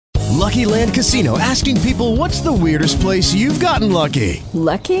Lucky Land Casino, asking people, what's the weirdest place you've gotten lucky?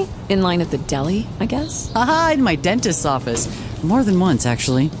 Lucky? In line at the deli, I guess? Aha, in my dentist's office. More than once,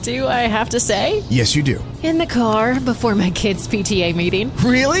 actually. Do I have to say? Yes, you do. In the car before my kids' PTA meeting.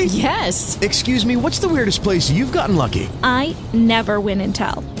 Really? Yes. Excuse me, what's the weirdest place you've gotten lucky? I never win and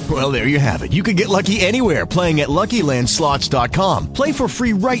tell. Well, there you have it. You can get lucky anywhere, playing at LuckyLandSlots.com. Play for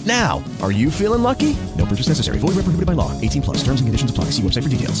free right now. Are you feeling lucky? No purchase necessary. Void where prohibited by law. 18 plus. Terms and conditions apply. See website for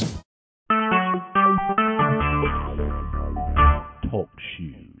details. Talk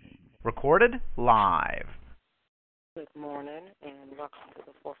shoes. Recorded live. Good morning and welcome to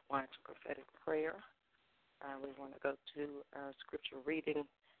the fourth Watch-Prophetic prayer. We want to go to our scripture reading,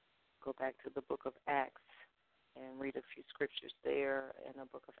 go back to the book of Acts and read a few scriptures there in the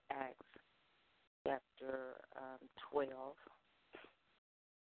book of Acts, chapter 12.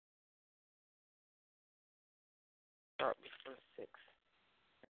 Start with verse 6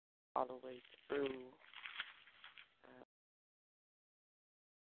 all the way through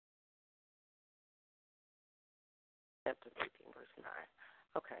chapter 13, verse 9.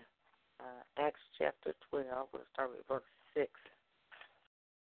 Okay. Acts chapter 12, we'll start with verse 6.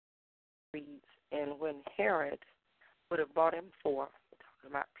 Reads, and when Herod would have brought him forth, we're talking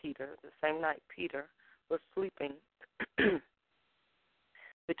about Peter, the same night Peter was sleeping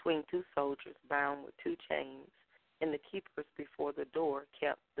between two soldiers bound with two chains, and the keepers before the door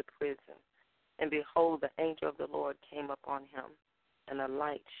kept the prison. And behold, the angel of the Lord came upon him, and a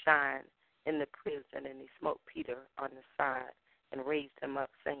light shined in the prison, and he smote Peter on the side and raised him up,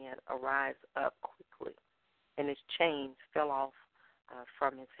 saying, arise up quickly. And his chains fell off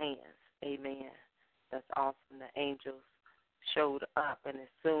from his hands. Amen. That's awesome. The angels showed up, and as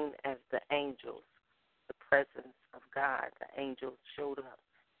soon as the angels, the presence of God, the angels showed up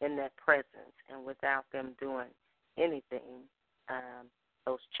in that presence, and without them doing anything,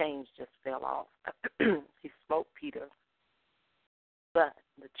 those chains just fell off. He smote Peter, but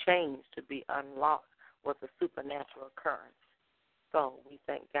the chains to be unlocked was a supernatural occurrence. So we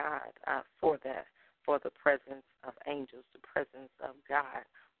thank God for that, for the presence of angels, the presence of God.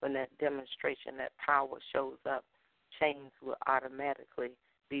 When that demonstration, that power shows up, chains will automatically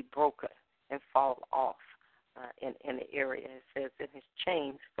be broken and fall off in the area. It says, and his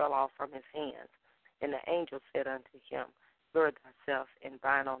chains fell off from his hands. And the angel said unto him, gird thyself and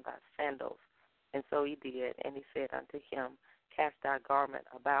bind on thy sandals. And so he did. And he said unto him, cast thy garment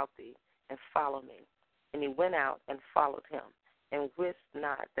about thee and follow me. And he went out and followed him, and wist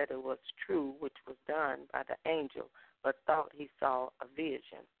not that it was true which was done by the angel, but thought he saw a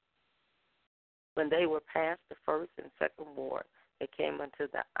vision. When they were past the first and second ward, they came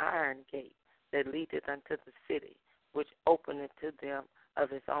unto the iron gate that leadeth unto the city, which openeth to them of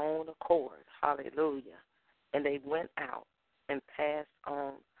his own accord. Hallelujah. And they went out and passed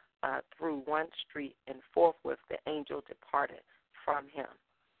on through one street, and forthwith the angel departed from him.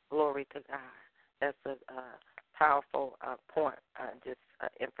 Glory to God. That's a powerful point, just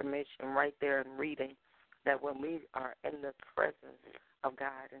information right there in reading, that when we are in the presence of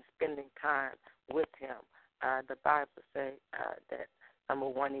God and spending time with him, the Bible says that, number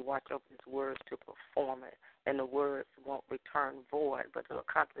one, he watch over his words to perform it, and the words won't return void, but to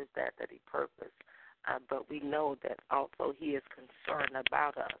accomplish that he purposed. But we know that also he is concerned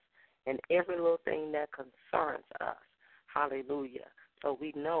about us and every little thing that concerns us. Hallelujah. So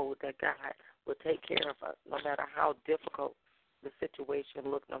we know that God will take care of us no matter how difficult the situation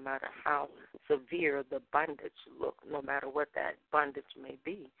look, no matter how severe the bondage look, no matter what that bondage may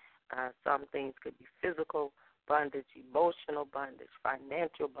be. Some things could be physical bondage, emotional bondage,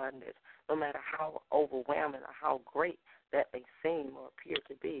 financial bondage, no matter how overwhelming or how great that may seem or appear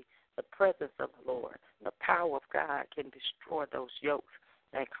to be. The presence of the Lord, the power of God can destroy those yokes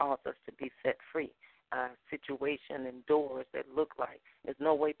and cause us to be set free. Situation and doors that look like there's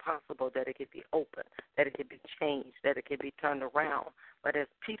no way possible that it could be opened, that it could be changed, that it could be turned around. But as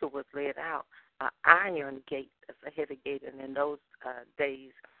Peter was led out, an iron gate, that's a heavy gate, and in those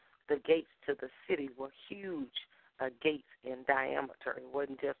days, the gates to the city were huge gates in diameter. It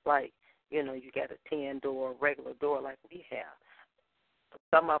wasn't just like, you got a 10-door, regular door like we have.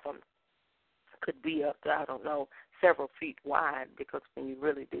 Some of them could be up to, several feet wide, because when you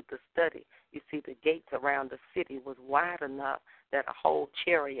really do the study, you see the gates around the city was wide enough that a whole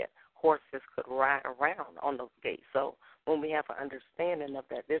chariot, horses could ride around on those gates. So when we have an understanding of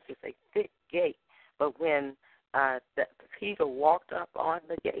that, this is a thick gate. But when Peter walked up on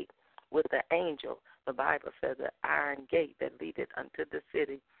the gate with the angel, the Bible says the iron gate that leadeth unto the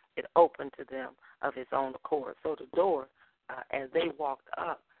city, it opened to them of his own accord. So the door, as they walked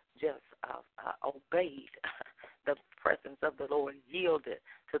up, just obeyed the presence of the Lord, yielded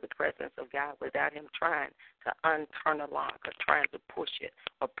to the presence of God without him trying to unturn a lock or trying to push it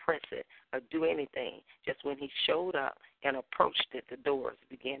or press it or do anything. Just when he showed up and approached it, the doors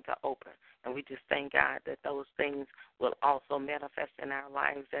began to open. And we just thank God that those things will also manifest in our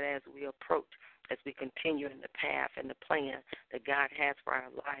lives, that as we approach, as we continue in the path and the plan that God has for our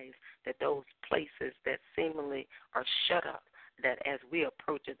lives, that those places that seemingly are shut up, that as we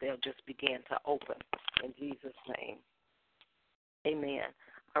approach it, they'll just begin to open in Jesus' name. Amen.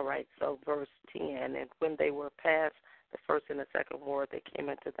 All right, so verse 10, and when they were past the first and the second ward, they came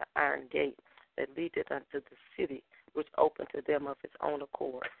into the iron gate that leaded unto the city, which opened to them of its own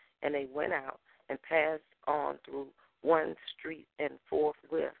accord. And they went out and passed on through one street, and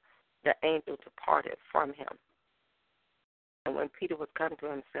forthwith the angel departed from him. And when Peter was come to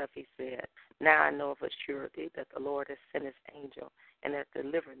himself, he said, Now I know of a surety that the Lord has sent his angel and has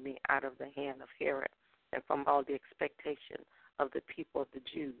delivered me out of the hand of Herod and from all the expectation of the people of the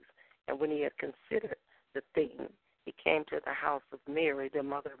Jews. And when he had considered the thing, he came to the house of Mary, the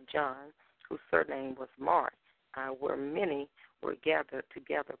mother of John, whose surname was Mark, where many were gathered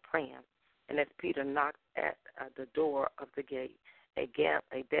together praying. And as Peter knocked at the door of the gate, a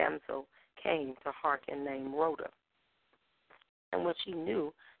damsel came to hearken named Rhoda. And when she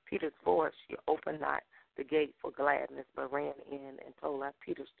knew Peter's voice, she opened not the gate for gladness, but ran in and told how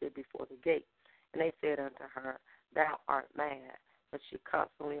Peter stood before the gate. And they said unto her, Thou art mad. But she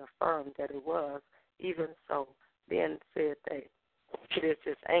constantly affirmed that it was. Even so, then said they, It is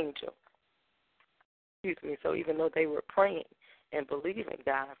this angel. So even though they were praying and believing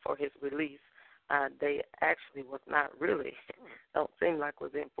God for his release, they actually was not really, don't seem like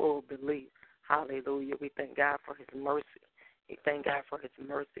was in full belief. Hallelujah. We thank God for his mercy. We thank God for his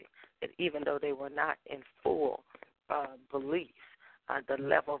mercy, that even though they were not in full belief, the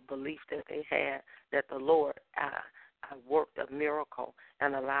level of belief that they had, that the Lord worked a miracle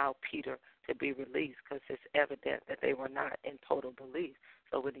and allowed Peter to be released, because it's evident that they were not in total belief.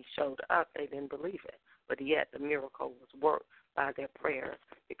 So when he showed up, they didn't believe it. But yet the miracle was worked by their prayers,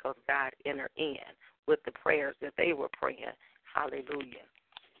 because God entered in with the prayers that they were praying. Hallelujah.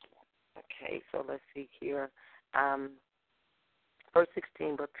 Okay, so let's see here. Verse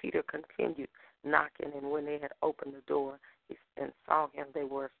 16, but Peter continued knocking, and when they had opened the door and saw him, they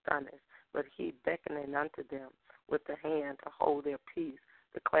were astonished. But he, beckoning unto them with the hand to hold their peace,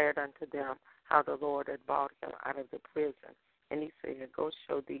 declared unto them how the Lord had brought him out of the prison. And he said, Go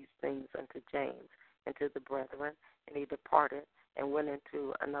show these things unto James and to the brethren. And he departed and went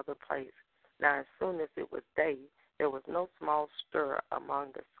into another place. Now as soon as it was day, there was no small stir among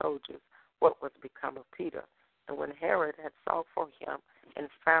the soldiers what was become of Peter. And when Herod had sought for him and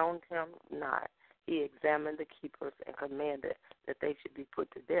found him not, he examined the keepers and commanded that they should be put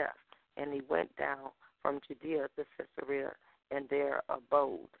to death. And he went down from Judea to Caesarea, and there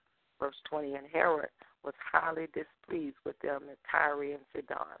abode. Verse 20, and Herod was highly displeased with them in Tyre and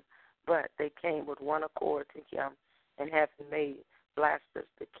Sidon. But they came with one accord to him, and having made Blastus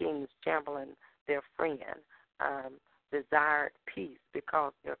the king's chamberlain their friend, desired peace,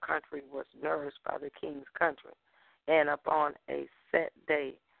 because their country was nourished by the king's country. And upon a set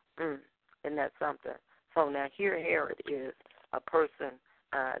day, isn't that something? So now here Herod is a person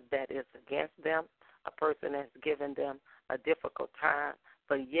that is against them, a person that's given them a difficult time,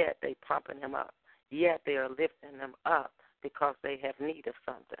 but yet they pumping him up. Yet they are lifting him up because they have need of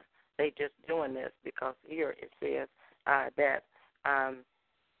something. They just doing this because here it says that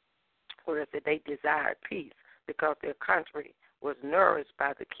they desired peace, because their country was nourished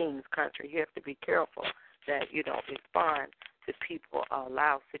by the king's country. You have to be careful that you don't respond to people or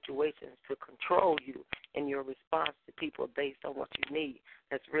allow situations to control you in your response to people based on what you need.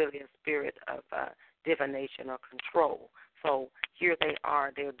 That's really a spirit of divination or control. So here they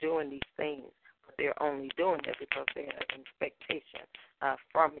are, they're doing these things, but they're only doing it because they have an expectation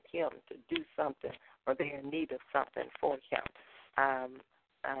from him to do something, or they're in need of something for him.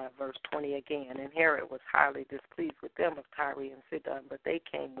 Verse 20 again, and Herod was highly displeased with them of Tyre and Sidon, but they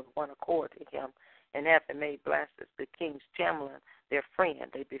came with one accord to him, and having made Blastus the king's chamberlain their friend,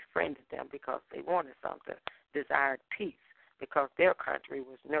 they befriended them because they wanted something, desired peace, because their country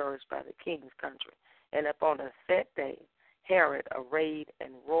was nourished by the king's country. And upon a set day, Herod, arrayed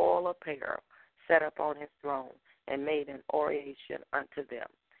in royal apparel, sat upon his throne and made an oration unto them.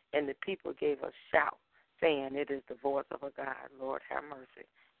 And the people gave a shout, saying, It is the voice of a God, Lord have mercy,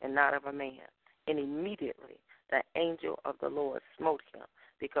 and not of a man. And immediately the angel of the Lord smote him,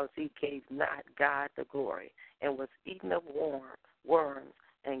 because he gave not God the glory, and was eaten of worms,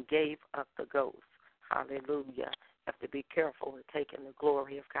 and gave up the ghost. Hallelujah. Have to be careful with taking the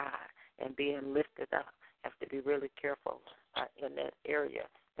glory of God and being lifted up. Have to be really careful in that area.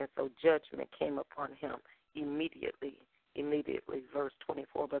 And so judgment came upon him immediately, verse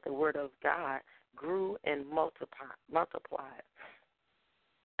 24. But the word of God grew and multiplied.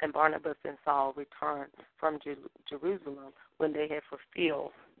 And Barnabas and Saul returned from Jerusalem when they had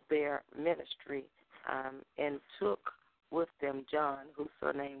fulfilled their ministry, and took with them John, whose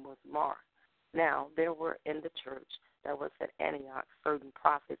surname was Mark. Now there were in the church that was at Antioch certain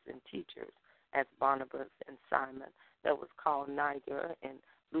prophets and teachers, as Barnabas and Simon, that was called Niger, and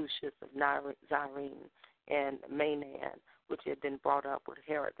Lucius of Cyrene, and Manaen, which had been brought up with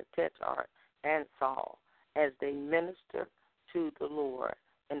Herod the Tetrarch, and Saul. As they ministered to the Lord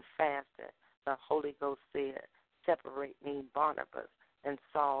and fasted, the Holy Ghost said, Separate me, Barnabas and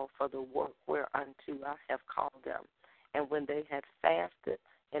Saul, for the work whereunto I have called them. And when they had fasted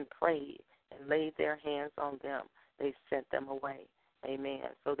and prayed and laid their hands on them, they sent them away. Amen.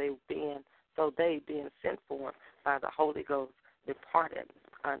 So they being sent forth by the Holy Ghost departed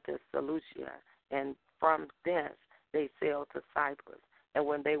unto Seleucia, and from thence they sailed to Cyprus. And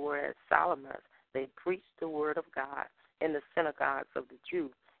when they were at Salamis, they preached the word of God in the synagogues of the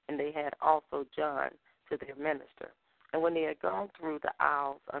Jews, and they had also John to their minister. And when they had gone through the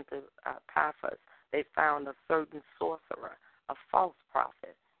isles unto Paphos, they found a certain sorcerer, a false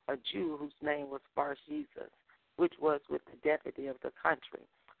prophet, a Jew whose name was Bar-Jesus, which was with the deputy of the country,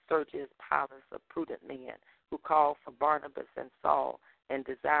 Sergius Paulus, a prudent man, who called for Barnabas and Saul and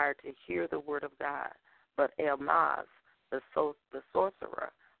desired to hear the word of God. But Elmas, the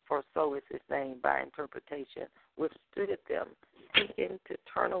sorcerer, for so is his name by interpretation, withstood them, seeking to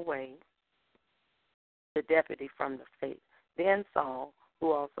turn away the deputy from the faith. Then Saul,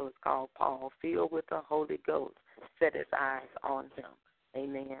 who also is called Paul, filled with the Holy Ghost, set his eyes on him,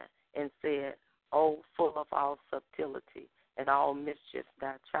 amen, and said, O full of all subtlety and all mischief,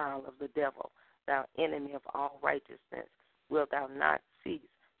 thou child of the devil, thou enemy of all righteousness, wilt thou not cease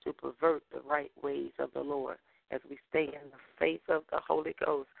to pervert the right ways of the Lord? As we stay in the face of the Holy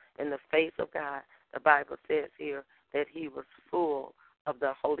Ghost, in the face of God, the Bible says here that he was full of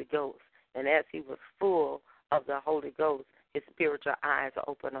the Holy Ghost. And as he was full of the Holy Ghost, his spiritual eyes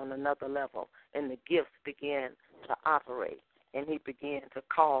opened on another level, and the gifts began to operate. And he began to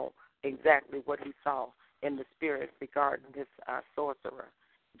call exactly what he saw in the spirit regarding this sorcerer.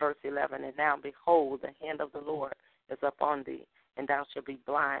 Verse 11, and now behold, the hand of the Lord is upon thee, and thou shalt be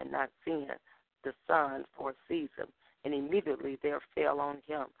blind, not seeing the sun for a season. And immediately there fell on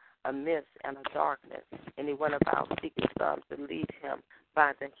him a mist and a darkness, and he went about seeking some to lead him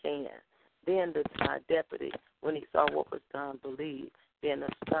by the hand. Then the deputy, when he saw what was done, believed, being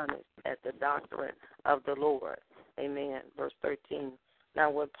astonished at the doctrine of the Lord. Amen. Verse 13. Now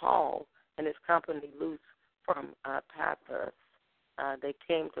when Paul and his company loosed from Paphos, they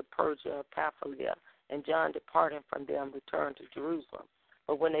came to Persia, Pamphylia, and John, departing from them, returned to Jerusalem.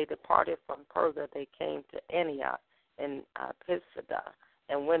 But when they departed from Perga, they came to Antioch and Pisidia,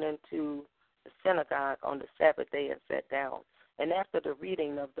 and went into the synagogue on the Sabbath day and sat down. And after the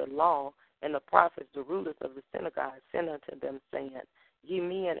reading of the law and the prophets, the rulers of the synagogue sent unto them, saying, Ye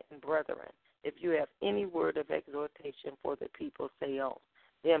men and brethren, if you have any word of exhortation for the people, say on.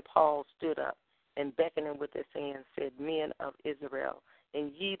 Then Paul stood up, and beckoning with his hand, said, Men of Israel,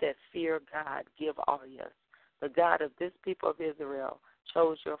 and ye that fear God, give audience. The God of this people of Israel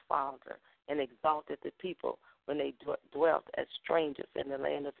chose your father and exalted the people when they dwelt as strangers in the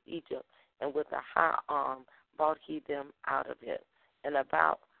land of Egypt, and with a high arm brought he them out of it. And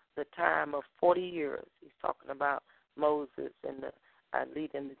about the time of 40 years, he's talking about Moses and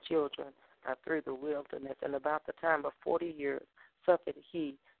leading the children through the wilderness, and about the time of 40 years suffered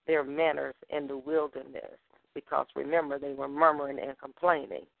he their manners in the wilderness, because remember, they were murmuring and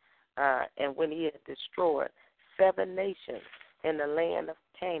complaining. And when he had destroyed 7 nations in the land of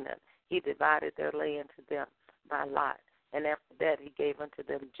Canaan, he divided their land to them by lot. And after that, he gave unto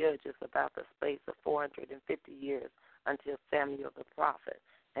them judges about the space of 450 years until Samuel the prophet.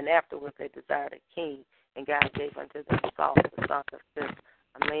 And afterwards they desired a king, and God gave unto them Saul, the son of Cis,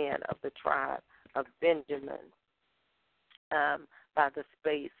 a man of the tribe of Benjamin, by the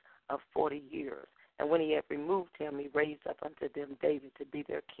space of 40 years. And when he had removed him, he raised up unto them David to be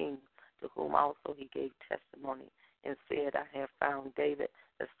their king, to whom also he gave testimony, and said, I have found David,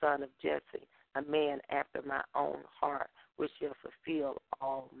 the son of Jesse, a man after my own heart, which shall fulfill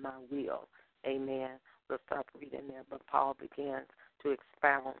all my will. Amen. We'll stop reading there, but Paul begins to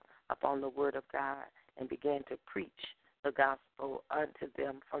expound upon the word of God and began to preach the gospel unto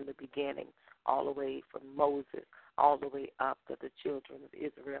them from the beginning, all the way from Moses, all the way up to the children of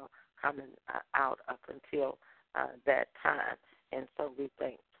Israel coming out up until that time. And so we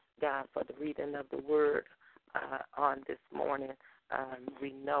thank God for the reading of the word on this morning.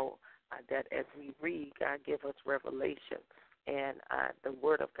 we know that as we read, God give us revelation, and the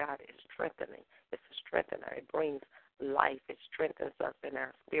Word of God is strengthening. It's a strengthener. It brings life. It strengthens us in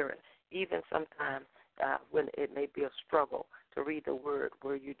our spirit. Even sometimes when it may be a struggle to read the Word,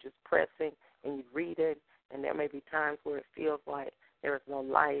 where you're just pressing and you read it, and there may be times where it feels like there is no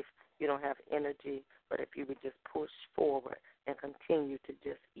life, you don't have energy, but if you would just push forward and continue to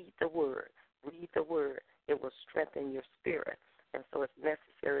just eat the Word, read the Word, it will strengthen your spirit. And so it's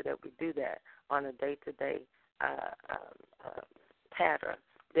necessary that we do that on a day-to-day pattern,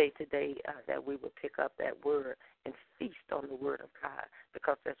 day-to-day, that we would pick up that Word and feast on the Word of God,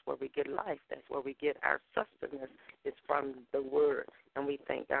 because that's where we get life. That's where we get our sustenance, is from the Word. And we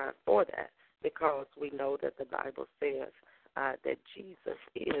thank God for that, because we know that the Bible says that Jesus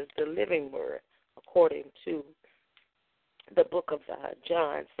is the living Word. According to the book of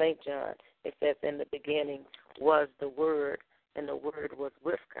John, St. John, it says, in the beginning was the Word, and the Word was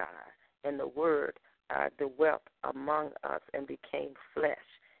with God, and the Word dwelt among us and became flesh.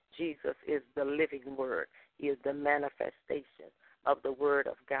 Jesus is the living Word. He is the manifestation of the Word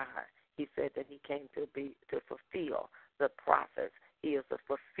of God. He said that he came to fulfill the prophets. He is the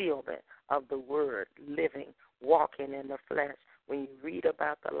fulfillment of the Word, living, walking in the flesh. When you read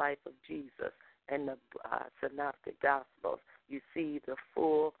about the life of Jesus and the synoptic gospels, you see the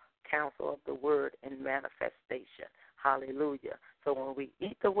full counsel of the Word in manifestation. Hallelujah. So when we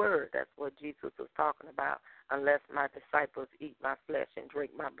eat the Word, that's what Jesus was talking about. Unless my disciples eat my flesh and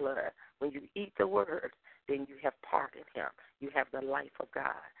drink my blood. When you eat the Word, then you have part in him. You have the life of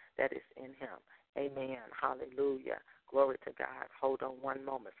God that is in him. Amen. Hallelujah. Glory to God. Hold on one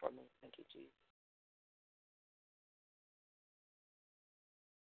moment for me. Thank you, Jesus.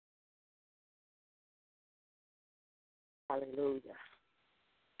 Hallelujah.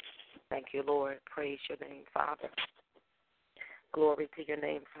 Thank you, Lord. Praise your name, Father. Glory to your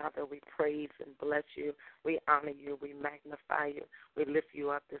name, Father. We praise and bless you. We honor you. We magnify you. We lift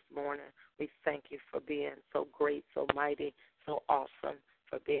you up this morning. We thank you for being so great, so mighty, so awesome,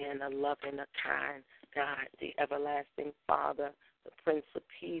 for being a loving, a kind God, the everlasting Father, the Prince of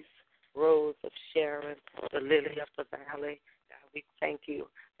Peace, Rose of Sharon, the Lily of the Valley. God, we thank you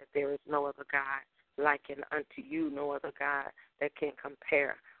that there is no other God likened unto you, no other God that can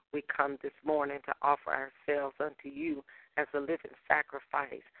compare. We come this morning to offer ourselves unto you as a living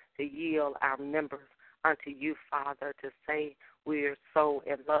sacrifice, to yield our members unto you, Father, to say we are so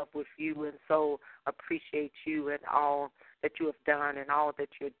in love with you and so appreciate you and all that you have done and all that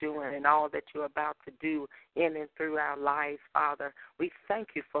you're doing and all that you're about to do in and through our lives, Father. We thank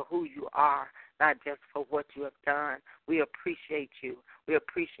you for who you are, not just for what you have done. We appreciate you. We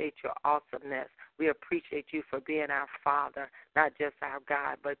appreciate your awesomeness. We appreciate you for being our Father, not just our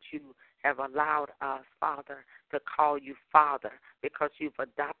God, but you have allowed us, Father, to call you Father because you've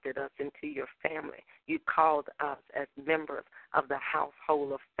adopted us into your family. You called us as members of the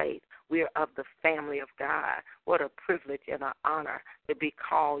household of faith. We are of the family of God. What a privilege and an honor to be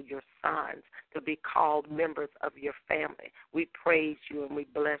called your sons, to be called members of your family. We praise you and we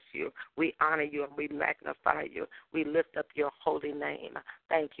bless you. We honor you and we magnify you. We lift up your holy name.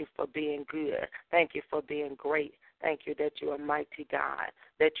 Thank you for being good. Thank you for being great. Thank you that you are a mighty God,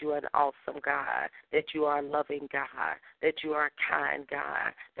 that you are an awesome God, that you are a loving God, that you are a kind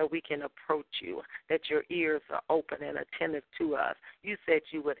God, that we can approach you, that your ears are open and attentive to us. You said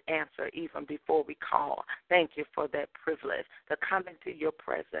you would answer even before we call. Thank you for that privilege to come into your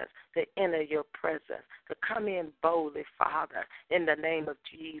presence, to enter your presence, to come in boldly, Father, in the name of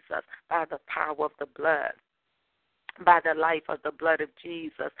Jesus, by the power of the blood. By the life of the blood of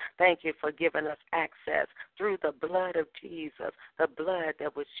Jesus. Thank you for giving us access through the blood of Jesus, the blood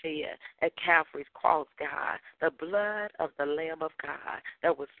that was shed at Calvary's cross, God, the blood of the Lamb of God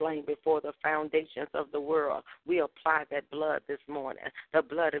that was slain before the foundations of the world. We apply that blood this morning, the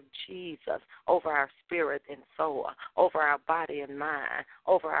blood of Jesus, over our spirit and soul, over our body and mind,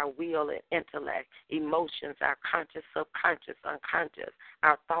 over our will and intellect, emotions, our conscious, subconscious, unconscious,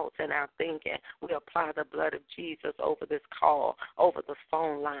 our thoughts and our thinking. We apply the blood of Jesus over this call, over the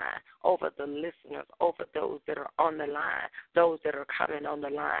phone line, over the listeners, over those that are on the line, those that are coming on the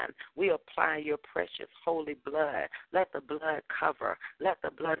line. We apply your precious holy blood. Let the blood cover. Let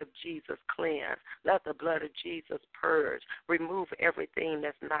the blood of Jesus cleanse. Let the blood of Jesus purge. Remove everything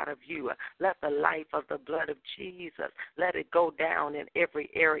that's not of you. Let the life of the blood of Jesus, let it go down in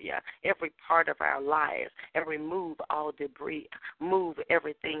every area, every part of our lives, and remove all debris. Move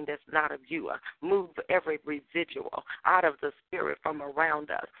everything that's not of you. Move every residual out of the spirit from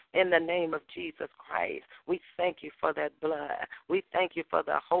around us. In the name of Jesus Christ, We thank you for that blood. We thank you for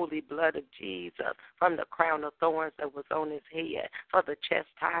the holy blood of Jesus from the crown of thorns that was on his head, for the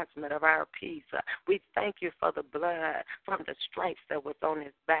chastisement of our peace. We thank you for the blood from the stripes that was on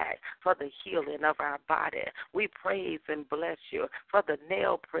his back, for the healing of our body. We praise and bless you for the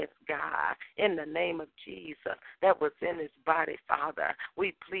nail prints, God, in the name of Jesus that was in his body, Father.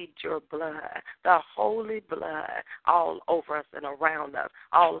 We plead your blood, the holy blood, all over us and around us,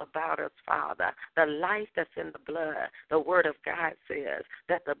 all about us, Father. The life that's in the blood, the word of God says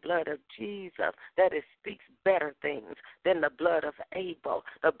that the blood of Jesus, that it speaks better things than the blood of Abel.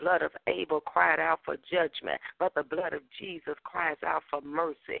 The blood of Abel cried out for judgment, but the blood of Jesus cries out for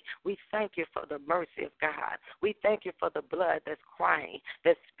mercy. We thank you for the mercy of God. We thank you for the blood that's crying,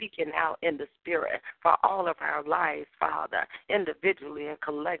 that's speaking out in the spirit for all of our lives, Father, individually and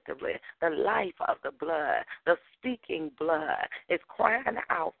collectively. The life of the blood, the speaking blood is crying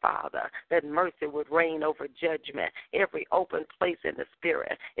out, Father, that mercy would reign over judgment, every open place in the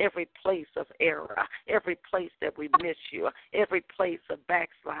spirit, every place of error, every place that we miss you, every place of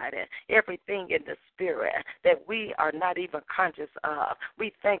backsliding, everything in the spirit that we are not even conscious of.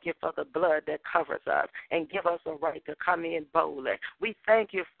 We thank you for the blood that covers us and give us a right to come in boldly. We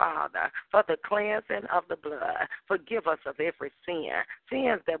thank you, Father, for the cleansing of the blood. Forgive us of every sin,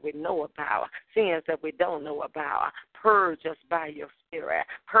 sins that we know about, sins that we don't know about. Purge us by your spirit.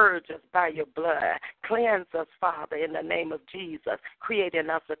 Purge us by your blood. Cleanse us, Father, in the name of Jesus, creating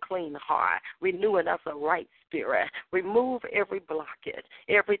us a clean heart, renewing us a right spirit. Remove every blockage,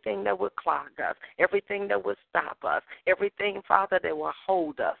 everything that would clog us, everything that would stop us, everything, Father, that will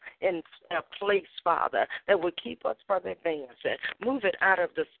hold us in a place, Father, that would keep us from advancing. Move it out of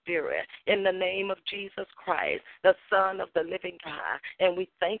the spirit in the name of Jesus Christ, the Son of the living God. And we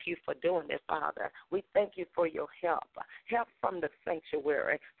thank you for doing it, Father. We thank you for your help from the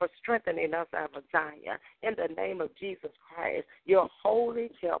sanctuary, for strengthening us out of Zion. In the name of Jesus Christ, your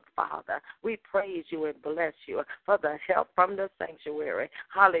holy help, Father. We praise you and bless you for the help from the sanctuary.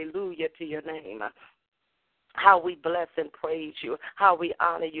 Hallelujah to your name. How we bless and praise you, how we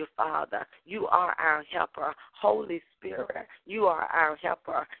honor you, Father. You are our helper. Holy Spirit, you are our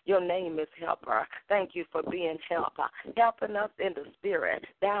helper. Your name is helper. Thank you for being helper, helping us in the spirit,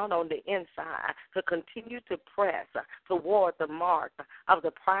 down on the inside, to continue to press toward the mark of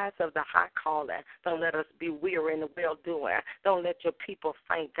the prize of the high calling. Don't let us be weary in the well-doing. Don't let your people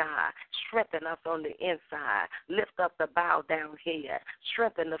faint, God. Strengthen us on the inside. Lift up the bowed-down head.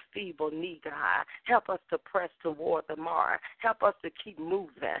 Strengthen the feeble knee, God. Help us to press toward the mark. Help us to keep moving.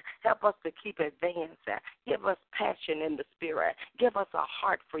 Help us to keep advancing. Give us passion in the spirit. Give us a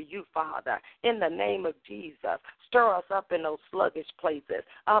heart for you, Father. In the name of Jesus, stir us up in those sluggish places.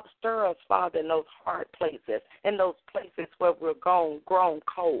 Stir us, Father, in those hard places, in those places where we're grown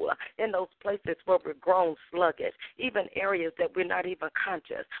cold, in those places where we're grown sluggish, even areas that we're not even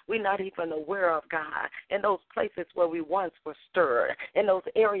conscious, we're not even aware of, God, in those places where we once were stirred, in those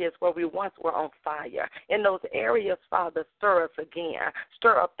areas where we once were on fire, in those areas, Father, stir us again.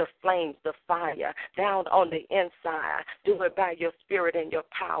 Stir up the flames, the fire, down on the inside. Do it by your spirit and your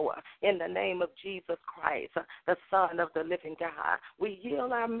power. In the name of Jesus Christ, the Son of the living God, we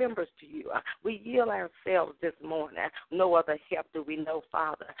yield our members to you. We yield ourselves this morning. No other help do we know,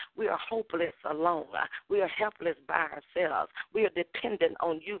 Father. We are hopeless alone. We are helpless by ourselves. We are dependent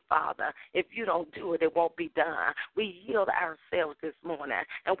on you, Father. If you don't do it, it won't be done. We yield ourselves this morning,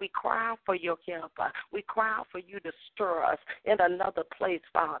 and we cry out for your help. We cry out for you to stir us in another place,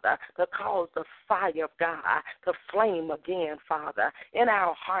 Father, to cause the fire of God to flame again, Father, in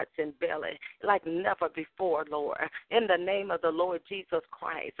our hearts and belly like never before, Lord. In the name of the Lord Jesus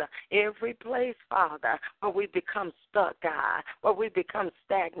Christ, every place, Father, where we become stuck, God, where we become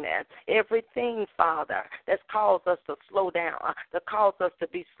stagnant, everything, Father, that's caused us to slow down, that caused us to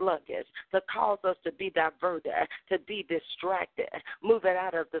be sluggish, that caused us to be diverted, to be distracted, move it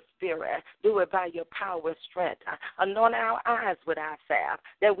out of the spirit. Do it by your power and strength. Anoint our eyes with our salve,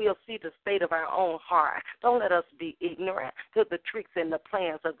 that we'll see the state of our own heart. Don't let us be ignorant to the tricks and the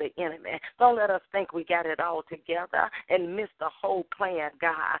plans of the enemy. Don't let us think we got it all together and miss the whole plan,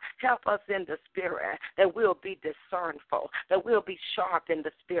 God. Help us in the spirit, that we'll be discernful, that we'll be sharp in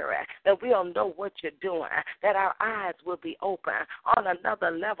the spirit, that we'll know what you're doing, that our eyes will be open on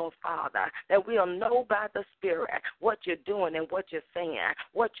another level, Father, that we'll know by the spirit what you're doing and what you're saying,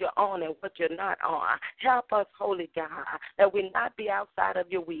 what you're on and what you're not on. Help us, Holy God, that we not be outside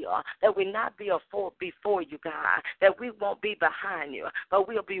of your will, that we not be before you, God, God, that we won't be behind you, but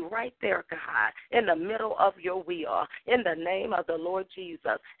we'll be right there, God, in the middle of your will. In the name of the Lord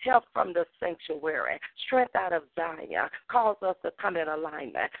Jesus, help from the sanctuary, strength out of Zion, cause us to come in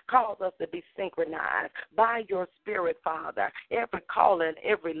alignment, cause us to be synchronized by your Spirit, Father. Every caller,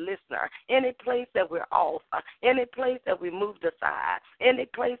 every listener, any place that we're off, any place that we moved aside, any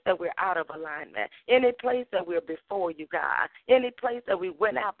place that we're out of alignment, any place that we're before you, God, any place that we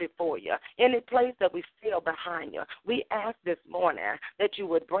went out before you, any place that we still behind you, we ask this morning that you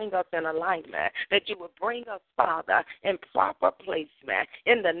would bring us in alignment, that you would bring us, Father, in proper placement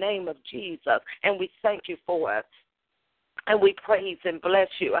in the name of Jesus, and we thank you for it. And we praise and bless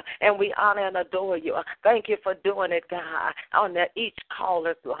you, and we honor and adore you. Thank you for doing it, God, on each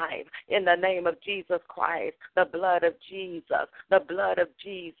caller's life. In the name of Jesus Christ, the blood of Jesus, the blood of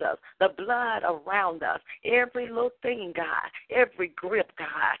Jesus, the blood around us, every little thing, God, every grip,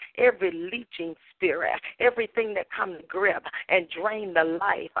 God, every leeching spirit, everything that comes to grip and drain the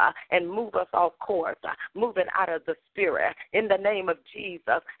life and move us off course, moving out of the spirit, in the name of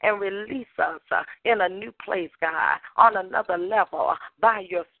Jesus, and release us in a new place, God, on another level by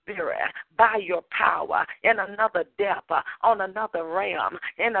your Spirit, by your power, in another depth, on another realm,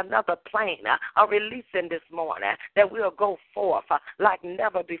 in another plane, a releasing this morning that we'll go forth like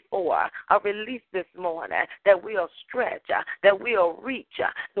never before, a release this morning that we'll stretch, that we'll reach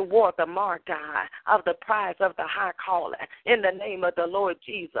toward the mark, God, of the prize of the high calling, in the name of the Lord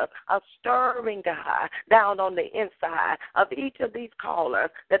Jesus, a stirring, God, down on the inside of each of these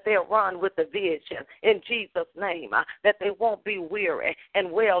callers, that they'll run with the vision, in Jesus' name, that they won't be weary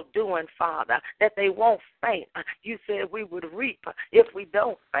and well-doing, Father, that they won't faint. You said we would reap if we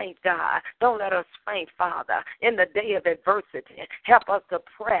don't faint, God. Don't let us faint, Father, in the day of adversity. Help us to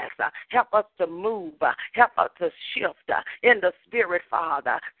press. Help us to move. Help us to shift in the Spirit,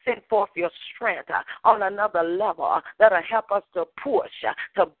 Father. Send forth your strength on another level that'll help us to push,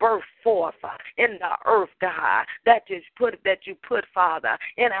 to birth forth in the earth, God, that you put, Father,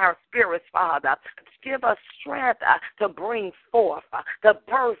 in our spirits, Father. Give us strength to bring forth, to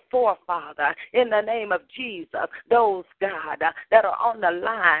birth forth, Father, in the name of Jesus. Those, God, that are on the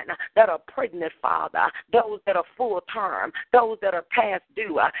line, that are pregnant, Father, those that are full term, those that are past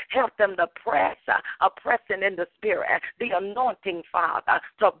due, help them to press, pressing in the Spirit, the anointing, Father,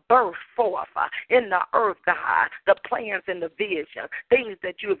 to birth forth in the earth, God, the plans and the vision, things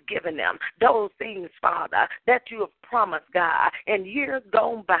that you have given them, those things, Father, that you have promised, God, in years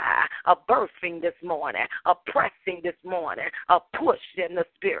gone by, a birthing this morning, a pressing this morning, a push in the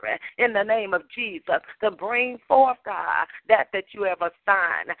Spirit, in the name of Jesus, to bring forth, God, that you have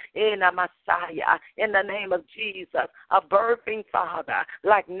assigned in a Messiah, in the name of Jesus, a birthing, Father,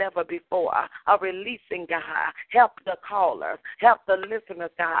 like never before, a releasing, God. Help the callers, help the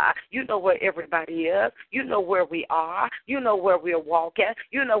listeners, God. You know where everybody is. You know where we are. You know where we're walking.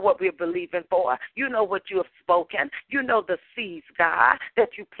 You know what we're believing for. You know what you have spoken. You know the seeds, God,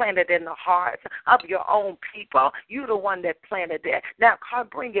 that you planted in the hearts of your own people. You're the one that planted it. Now, God,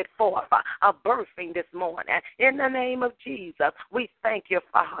 bring it forth, a birthing this morning. In the name of Jesus, we thank you,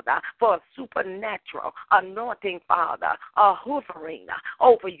 Father, for a supernatural anointing, Father, a hovering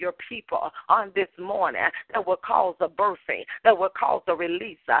over your people on this morning that will cause a birthing, that will cause a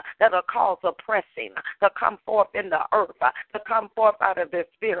release, that will cause a pressing to come forth in the earth, to come forth out of their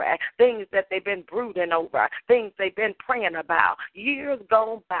spirit, things that they've been brooding over, things they've been praying about. Years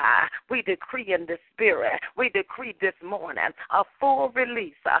gone by, we decree in the Spirit, we decree this morning a full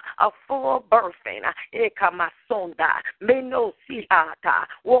release, a full birthing. Ekamasunda, meno sihata,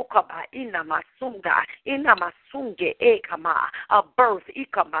 wokaba ina masunge ekama, a birth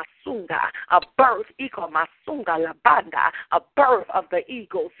ikamasunga, a birth ikamasunga labanda, a birth of the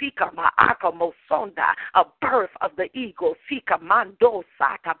eagle sikama akamosonda, a birth of the eagle sikamando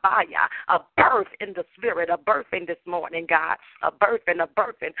satabaya, a birth in the Spirit, a birthing this morning, God, a birthing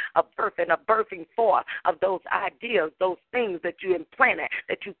forth of those ideas, those things that you implanted,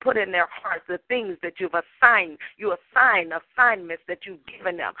 that you put in their hearts, the things that you've assigned. You assign assignments that you've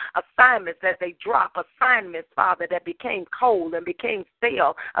given them, assignments that they drop, assignments, Father, that became cold and became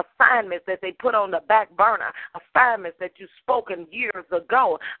stale, assignments that they put on the back burner, assignments that you've spoken years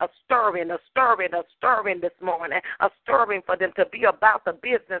ago, a stirring this morning, a stirring for them to be about the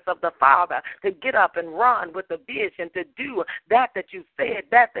business of the Father, to get up and run with the vision, to do that you said,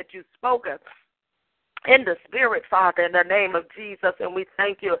 that you've spoken. in the spirit, Father, in the name of Jesus. And we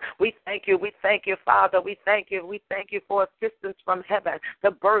thank you. We thank you. We thank you, Father. We thank you. We thank you for assistance from heaven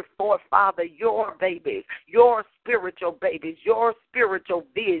to birth forth, Father, your babies, your spiritual babies, your spiritual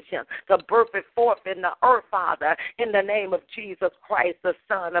vision, to birth it forth in the earth, Father, in the name of Jesus Christ, the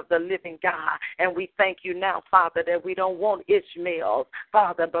Son of the living God. And we thank you now, Father, that we don't want Ishmael,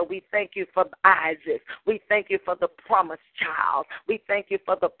 Father, but we thank you for Isaac. We thank you for the promised child. We thank you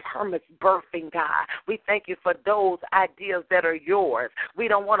for the promised birthing, God. We thank you for those ideas that are yours. We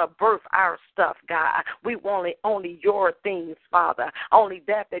don't want to birth our stuff, God. We want only your things, Father, only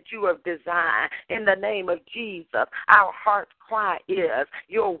that you have designed. In the name of Jesus, our heart's cry is,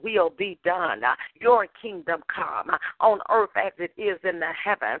 your will be done, your kingdom come on earth as it is in the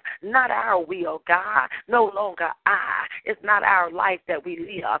heavens. Not our will, God, no longer I. It's not our life that we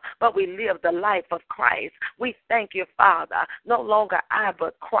live, but we live the life of Christ. We thank you, Father, no longer I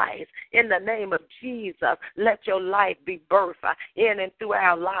but Christ. In the name of Jesus, let your life be birthed in and through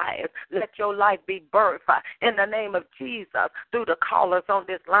our lives. Let your life be birthed in the name of Jesus through the callers on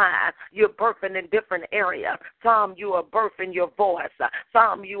this line. You're birthing in different areas. Some you are birthing your voice.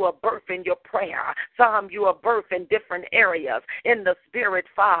 Some you are birthing your prayer. Some you are birthing different areas in the spirit,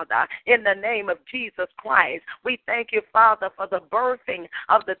 Father. In the name of Jesus Christ, we thank you, Father, for the birthing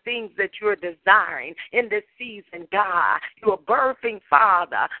of the things that you're desiring in this season, God. You are birthing,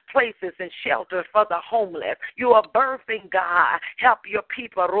 Father, places and shelters for the homeless. You are birthing, God, help your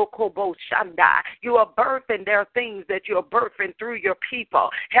people, Rokobo Shanda. You are birthing their things that you're birthing through your people.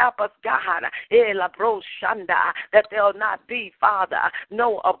 Help us, God, Elabro Shanda, that there'll not be, Father,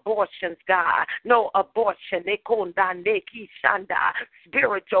 no abortions, God, no abortion, Nekonda Neki Shanda,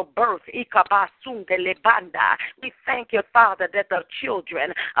 spiritual birth, Ikabasunde Lebanda. We thank you, Father, that the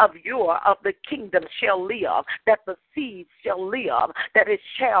children of the kingdom shall live, that the seeds shall live, that it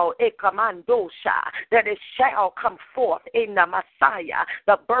shall ekamandosha, that it shall come forth in the Messiah,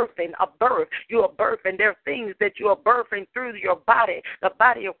 the birthing of birth. You are birthing. There are things that you are birthing through your body, the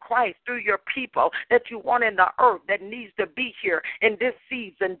body of Christ, through your people that you want in the earth that needs to be here in this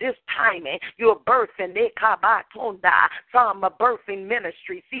season, this timing. You are birthing ekabatonda, some are birthing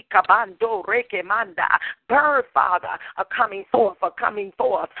ministry, sikabando rekemanda, birth, Father, a coming forth, a coming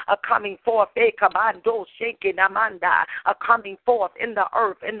forth, a coming forth, ekabando shekinamanda, a coming forth in the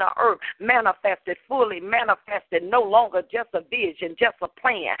earth, manifested, fully manifested, no longer just a vision, just a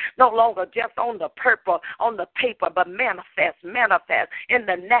plan, no longer just on the paper, but manifest in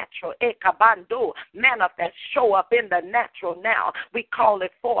the natural, ekabando, manifest, show up in the natural now. We call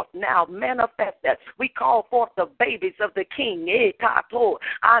it forth now, manifested. We call forth the babies of the King, ekato,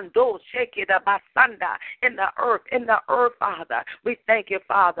 ando, shekidabasanda, in the earth, Father. We thank you,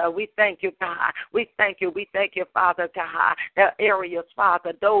 Father. We thank you, God. We thank you, Father, God. There are areas,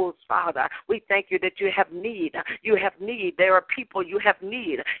 Father, those, Father, we thank you that you have need. You have need. There are people you have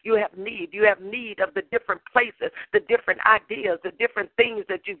need. You have need. You have need of the different places, the different ideas, the different things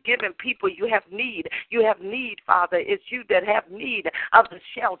that you've given people. You have need. You have need, Father. It's you that have need of the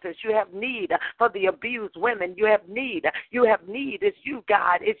shelters. You have need for the abused women. You have need. You have need. It's you,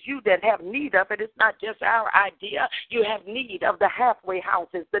 God. It's you that have need of it. It's not just our idea. You have need of the halfway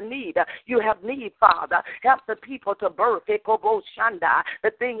houses, the need. You have need, Father. Help the people to birth,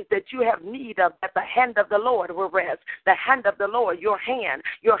 the things that you have need of, that the hand of the Lord will rest. The hand of the Lord, your hand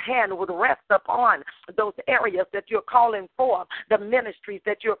would rest upon those areas that you're calling for, the ministries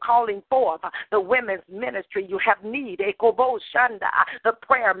that you're calling for, the women's ministry you have need, the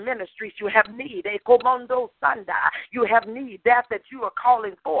prayer ministries you have need, you have need, that you are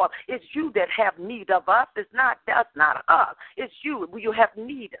calling for. It's you that have need of us. That's not us. It's you. You have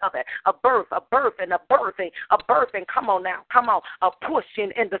need of it. A birth, and a birthing. Come on now. Come on. A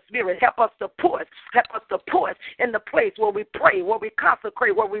pushing in the spirit. Help us to push. Help us to push in the place where we pray, where we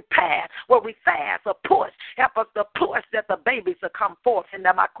consecrate, where we pass, where we fast. A push. Help us to push that the babies will come forth in the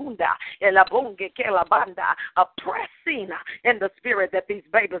makunda, in la bunge, kelabanda. A pressing in the spirit that these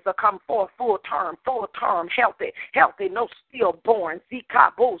babies will come forth full term, healthy, no stillborn.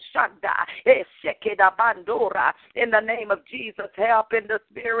 Zikabo shanda, eshekeda bandura. In the name of Jesus, help in the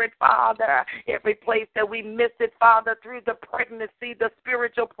spirit, Father. Every place that we missed it, Father, through the pregnancy, the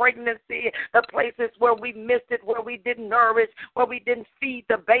spiritual pregnancy, the places where we missed it, where we didn't nourish, where we didn't feed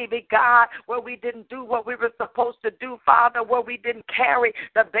the baby, God, where we didn't do what we were supposed to do, Father, where we didn't carry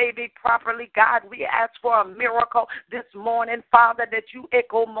the baby properly, God, we ask for a miracle this morning, Father, that you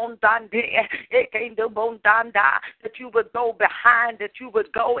echo mondande, that you would go behind, that you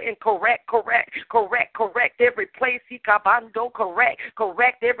would go and correct every place,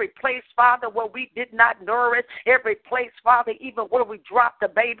 correct every place, Father, where we did not nourish, every place, Father, even where we dropped the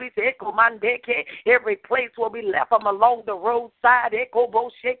babies, every place where we left them along the roadside,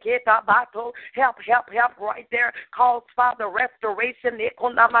 help right there, cause, Father, restoration,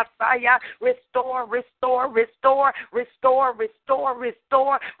 restore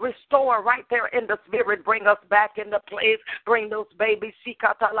right there in the spirit, bring us back in the place, bring those babies,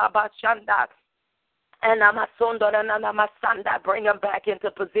 and bring them back into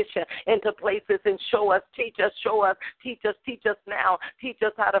position, into places, and show us, teach us now. Teach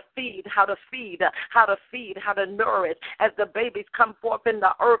us how to feed, how to nourish. As the babies come forth in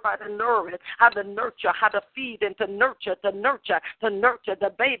the earth, how to nourish, how to nurture, how to feed, and to nurture the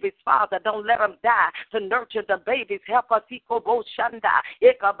babies, Father. Don't let them die. To nurture the babies, help us,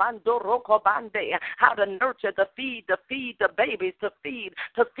 how to nurture, to feed the babies, to feed,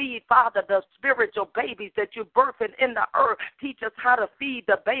 Father, the spiritual babies that you're birthing in the earth. Teach us how to feed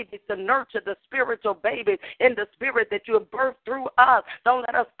the babies, to nurture the spiritual babies in the spirit that you have birthed through us. Don't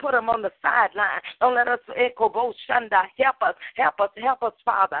let us put them on the sideline. Don't let us help us,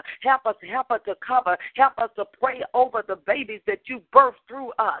 Father. Help us to cover. Help us to pray over the babies that you birthed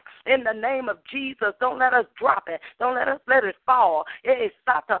through us. In the name of Jesus, don't let us drop it. Don't let us let it fall. In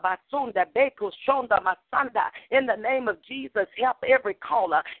the name of Jesus, help every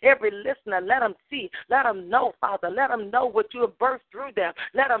caller, every listener. Let them see. Let them know, Father. Let them know what you have birthed through them.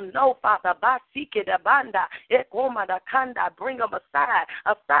 Let them know, Father. Bring them aside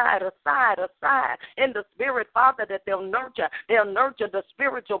in the spirit, Father, that they'll nurture the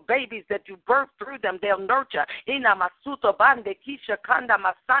spiritual babies that you birthed through them. They'll nurture.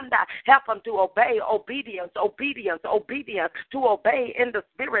 Help them to obey, obedience, to obey in the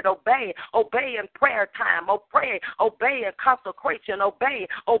spirit, obey in prayer time, obey in consecration, obey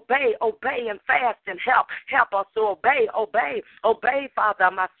in fast and help us to obey, Father.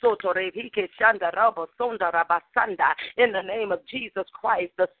 In the name of Jesus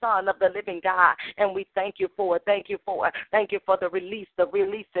Christ, the Son of the living God, and we thank you for it. Thank you for the release, the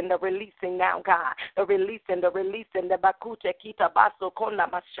releasing now, God, the releasing, the bakuche kita baso kona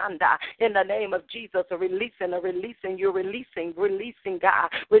mashanda. In the name of Jesus, the releasing, you're releasing, God,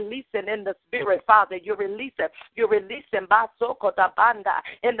 releasing in the spirit, Father. You're releasing baso kota banda.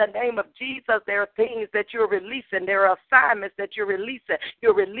 In the name of Jesus, there are things that you're releasing. There are assignments that you're releasing.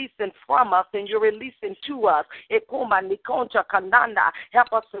 You're releasing from us and you're releasing to us.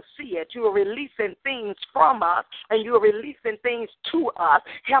 Help us to see it. You're releasing things from us and you're releasing things to us.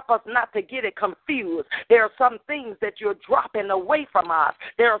 Help us not to get it confused. There are some things that you're dropping away from us.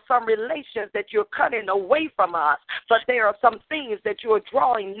 There are some relations that you're cutting away from us. But there are some things that you're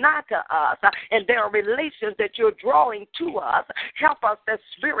drawing nigh to us. And there are relations that you're drawing to us. Help us, the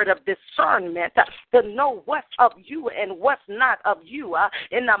spirit of discernment, to know what's of you and what's not of you.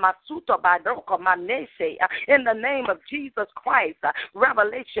 In the name of Jesus Christ,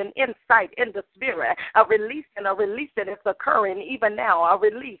 revelation, insight in the spirit, a releasing is occurring even now. A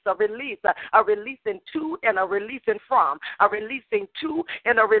releasing to and a releasing from. A releasing to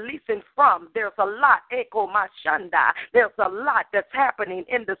and a releasing from. There's a lot, there's a lot that's happening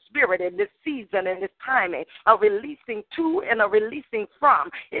in the spirit in this season and this timing. A releasing to and a releasing from.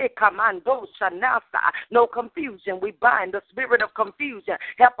 No confusion. We bind the spirit of confusion.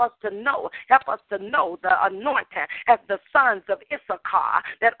 Help us to know the anointing as the sons of Issachar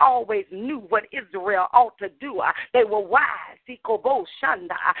that always knew what Israel ought to do. They were wise.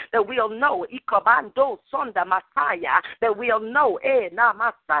 That we'll know that we'll know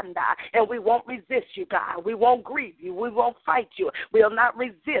and we won't resist you, God. We won't grieve you. We won't fight you. We'll not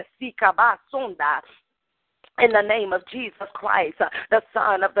resist. In the name of Jesus Christ, the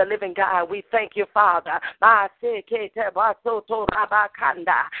Son of the living God, we thank you, Father.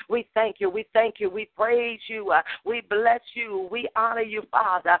 We thank you, we praise you, we bless you, we honor you,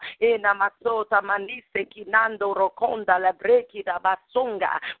 Father. We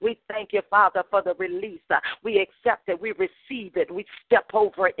thank you, Father, for the release. We accept it, we receive it, we step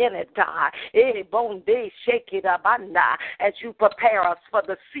over in it, God. As you prepare us for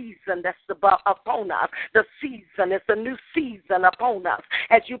the season that's upon us, the season. It's a new season upon us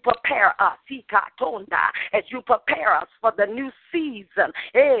as you prepare us, as you prepare us for the new season.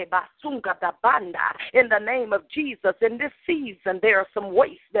 In the name of Jesus, in this season, there are some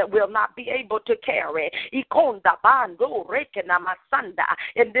weights that we'll not be able to carry.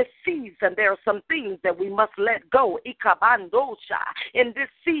 In this season, there are some things that we must let go. In this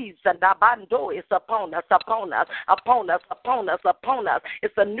season, Dabando is upon us, upon us, upon us, upon us, upon us.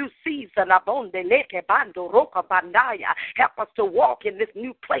 It's a new season. Help us to walk in this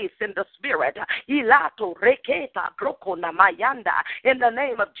new place in the spirit. In the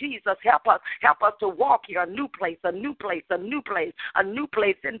name of Jesus, help us to walk here, a new place, a new place, a new place, a new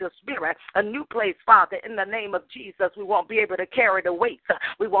place in the spirit, a new place, Father, in the name of Jesus. We won't be able to carry the weights.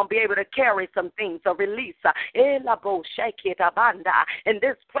 We won't be able to carry some things, a release. In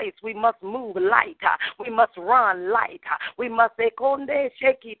this place, we must move light. We must run light. We must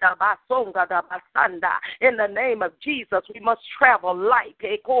in the name of Jesus, we must travel light.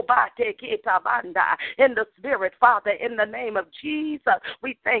 In the spirit, Father, in the name of Jesus,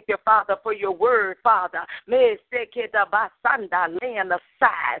 we thank you, Father, for your word, Father. Laying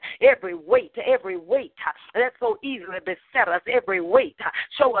aside every weight that so easily beset us, every weight.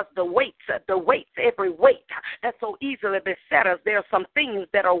 Show us the weights, every weight that so easily beset us. There are some things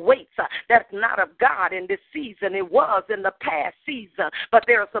that are weights that's not of God in this season. It was in the past season, but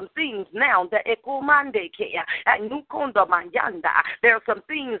there are some things now that there are some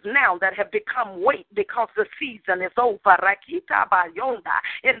things now that have become weight because the season is over.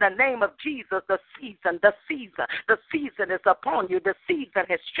 In the name of Jesus, the season is upon you. The season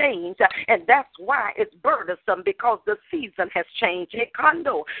has changed, and that's why it's burdensome, because the season has changed.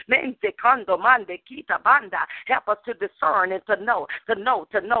 Help us to discern and to know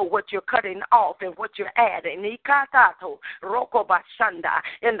what you're cutting off and what you're adding.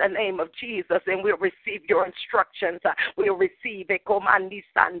 In the name of Jesus, and we'll receive your instructions. We'll receive it.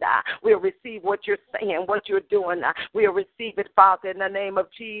 We'll receive what you're saying, what you're doing. We'll receive it, Father, in the name of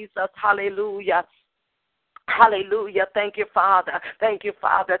Jesus. Hallelujah. Hallelujah. Thank you, Father. Thank you,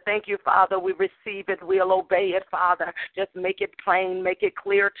 Father. Thank you, Father. We receive it. We'll obey it, Father. Just make it plain. Make it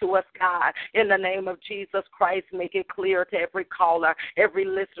clear to us, God. In the name of Jesus Christ, make it clear to every caller, every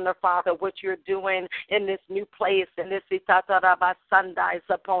listener, Father, what you're doing in this new place. And this is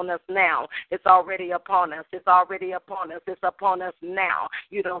upon us now. It's already upon us. It's already upon us. It's upon us now.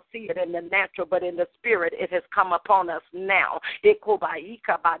 You don't see it in the natural, but in the spirit, it has come upon us now.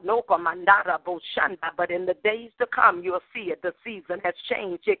 But in the days to come, you'll see it. The season has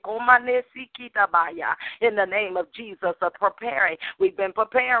changed. In the name of Jesus, preparing. We've been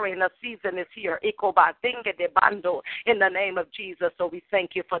preparing. The season is here. In the name of Jesus. So we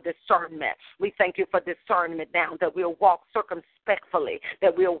thank you for discernment. We thank you for discernment now, that we'll walk circumspectly,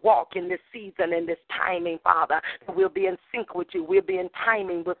 that we'll walk in this season, in this timing, Father, that we'll be in sync with you. We'll be in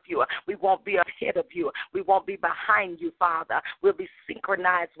timing with you. We won't be ahead of you. We won't be behind you, Father. We'll be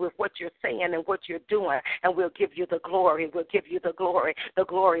synchronized with what you're saying and what you're doing, and we'll give you the glory. We'll give you the glory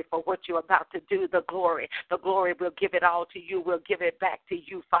for what you're about to do, the glory, we'll give it all to you. We'll give it back to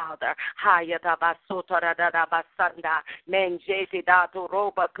you, Father.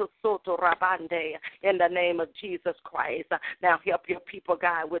 In the name of Jesus Christ. Now help your people,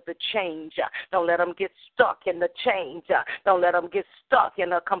 God, with the change. Don't let them get stuck in the change. Don't let them get stuck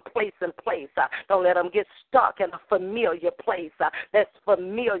in a complacent place. Don't let them get stuck in a familiar place. That's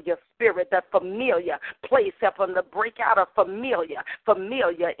familiar spirit, that familiar place. Help them to break out of familiar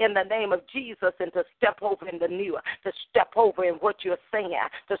in the name of Jesus, and to step over in the new, to step over in what you're saying,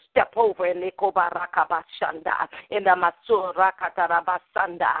 to step over in the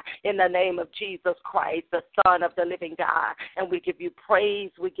in the name of Jesus Christ, the Son of the living God. And we give you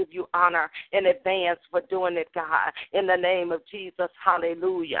praise, we give you honor in advance for doing it, God. In the name of Jesus,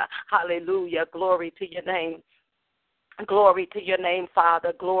 hallelujah, hallelujah, glory to your name. Glory to your name,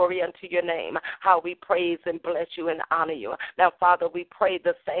 Father. Glory unto your name. How we praise and bless you and honor you. Now, Father, we pray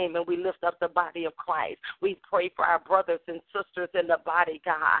the same, and we lift up the body of Christ. We pray for our brothers and sisters in the body,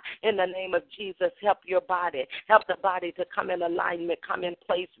 God. In the name of Jesus, help your body. Help the body to come in alignment, come in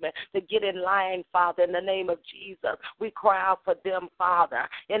placement, to get in line, Father. In the name of Jesus, we cry out for them, Father.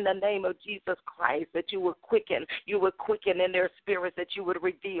 In the name of Jesus Christ, that you would quicken in their spirits, that you would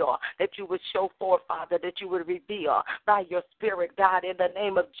reveal, that you would show forth, Father, that you would reveal. by your Spirit, God, in the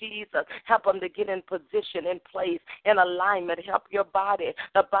name of Jesus. Help them to get in position, in place, in alignment. Help your body,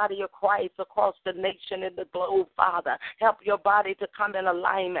 the body of Christ across the nation and the globe, Father. Help your body to come in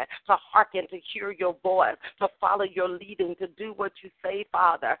alignment, to hearken, to hear your voice, to follow your leading, to do what you say,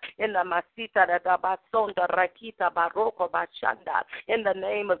 Father. In the Masita da Basonda Rakita Baroko Bashanda, in the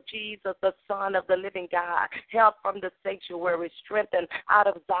name of Jesus, the Son of the living God, help from the sanctuary, strengthen out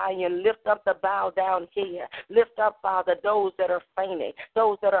of Zion, lift up the bow down here, lift up, Father, those that are fainting,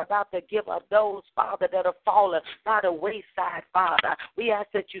 those that are about to give up, those, Father, that are fallen by the wayside, Father. We ask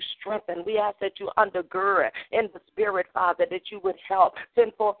that you strengthen, we ask that you undergird in the Spirit, Father, that you would help,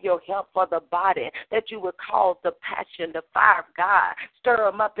 send forth your help for the body, that you would cause the passion, the fire of God, stir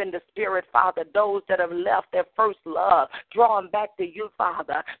them up in the Spirit, Father, those that have left their first love, draw them back to you,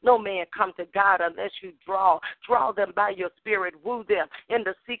 Father. No man come to God unless you draw them by your Spirit, woo them in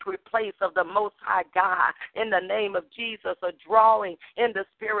the secret place of the Most High God, in the name of Jesus, a drawing in the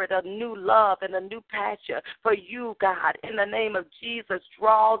Spirit, a new love and a new passion for you, God, in the name of Jesus.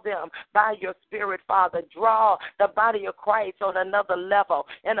 Draw them by your Spirit, Father. Draw the body of Christ on another level,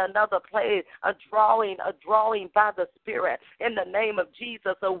 in another place, a drawing by the Spirit, in the name of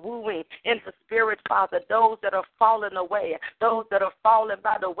Jesus, a wooing in the Spirit, Father, those that are falling away, those that are falling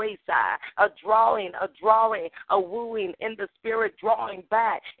by the wayside, a drawing, a wooing in the Spirit, drawing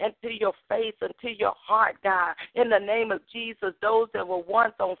back into your face, into your heart, God, in the name of Jesus, those that were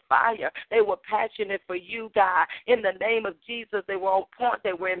once on fire, they were passionate for you, God, in the name of Jesus, they were on point,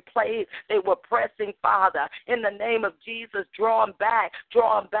 they were in place, they were pressing, Father, in the name of Jesus, draw them back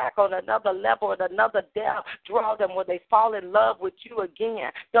on another level and another depth, draw them where they fall in love with you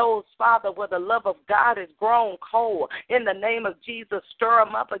again, those, Father, where the love of God has grown cold, in the name of Jesus, stir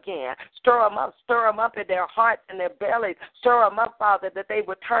them up again, stir them up in their hearts and their bellies, stir them up, Father, that they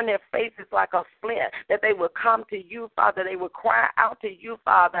would turn their faces like a flint, that they would come to you, Father, they would cry out to you,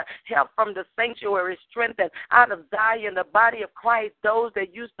 Father, help from the sanctuary, strengthen out of Zion, the body of Christ, those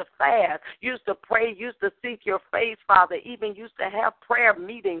that used to fast, used to pray, used to seek your face, Father, even used to have prayer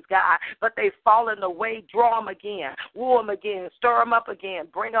meetings, God, but they've fallen away. Draw them again, woo them again, stir them up again,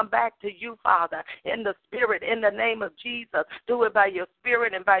 bring them back to you, Father, in the Spirit, in the name of Jesus. Do it by your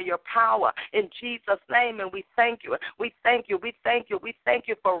Spirit and by your power, in Jesus' name, and we thank you. We thank you. We thank you. We thank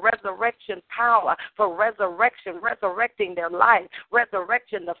you for resurrection power, for resurrecting their life,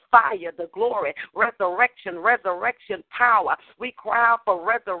 resurrection, the fire, the glory, resurrection power. We cry out for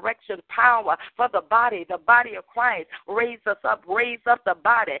resurrection power for the body of Christ. Raise us up the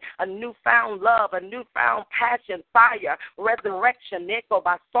body, a newfound love, a newfound passion, fire, resurrection,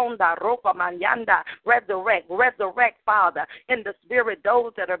 resurrect, Father, in the Spirit,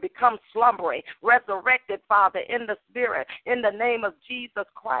 those that have become slumbering, resurrected, Father, in the Spirit, in the name of Jesus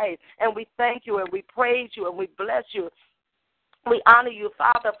Christ. And we thank you and we praise you and we bless you. We honor you,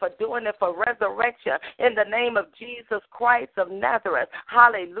 Father, for doing it, for resurrection in the name of Jesus Christ of Nazareth.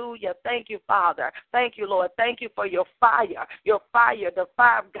 Hallelujah. Thank you, Father. Thank you, Lord. Thank you for your fire, the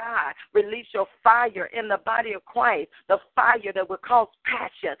fire of God. Release your fire in the body of Christ, the fire that would cause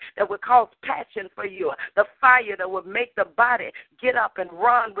passion, for you, the fire that would make the body get up and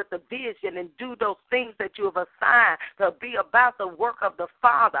run with the vision and do those things that you have assigned to be about the work of the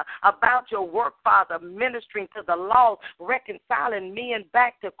Father, about your work, Father, ministering to the lost, reconciling men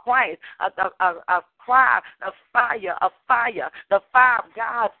back to Christ, a cry of fire, the fire of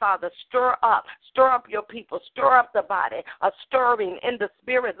God, Father. Stir up your people, stir up the body, a stirring in the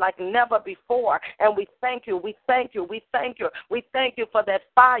Spirit like never before. And we thank you for that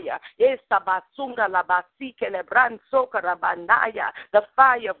fire. The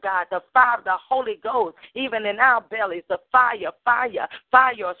fire of God, the fire of the Holy Ghost, even in our bellies, the fire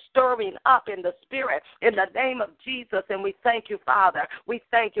stirring up in the Spirit in the name of Jesus. And we thank you, Father. We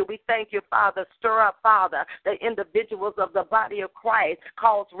thank you, Father. Stir up, Father, the individuals of the body of Christ.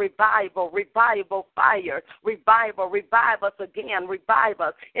 Cause revival fire, revive us again, revive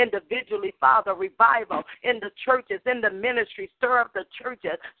us individually, Father, revival in the churches, in the ministry. Stir up the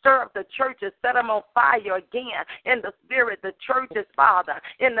churches, set them on fire again in the Spirit, the churches, Father,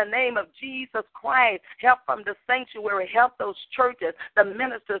 in the name of Jesus Christ. Help from the sanctuary, help those churches, the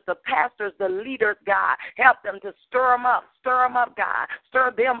ministers, the pastors, the leaders, God. Help them to stir them up, God.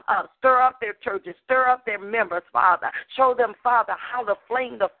 Stir them up, stir up their churches, stir up their members, Father. Show them, Father, how to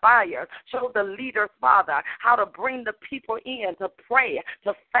flame the fire. Show the leaders, Father, how to bring the people in to pray,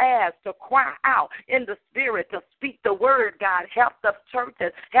 to fast, to cry out in the Spirit, to speak the word, God. Help the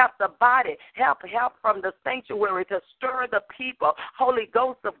churches, help the body, help from the sanctuary to stir the people. Holy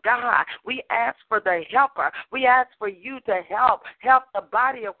Ghost of God, we ask for the helper. We ask for you to help the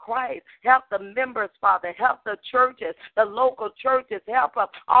body of Christ, help the members, Father, help the churches, the local churches, help us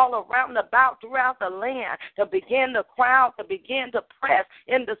all around about throughout the land to begin to crowd, to begin to press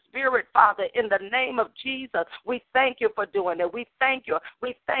in the Spirit, Father, in the name of Jesus. We thank you for doing it. We thank you.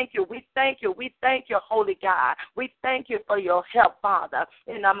 We thank you. We thank you. We thank you, Holy God. We thank you for your help, Father.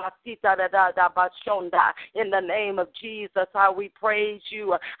 In the name of Jesus, how we praise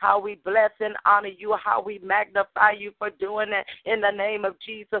you, how we bless and honor you, how we magnify you for doing it. In the name of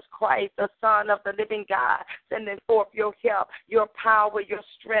Jesus Christ, the Son of the living God, sending forth your help, your power, your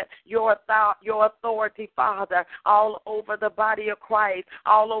strength, your authority, Father, all over the body of Christ,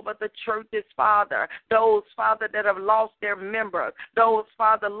 all over the churches, Father. Those, Father, that have lost their members, those,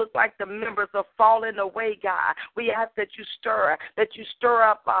 Father, look like the members are falling away, God. We ask that you stir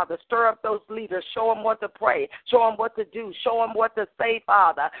up, Father. Stir up those leaders. Show them what to pray. Show them what to do. Show them what to say,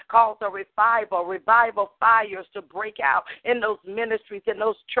 Father. Cause a revival fires to break out in those ministries, in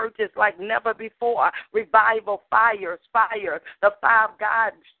those churches like never before. Revival fires. The five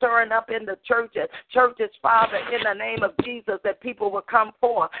God stirring up in the churches, Father, in the name of Jesus, that people will come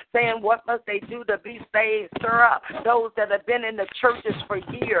forth saying, what must they do to be saved? Stir up those that have been in the churches for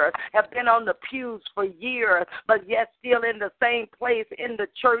years, have been on the pews for years, but yet still in the same place in the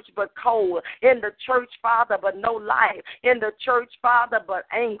church but cold, in the church, Father, but no life, in the church, Father, but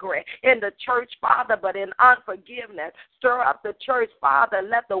angry, in the church, Father, but in unforgiveness. Stir up the church, Father.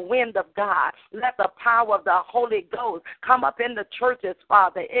 Let the wind of God, let the power of the Holy Ghost come up in the churches,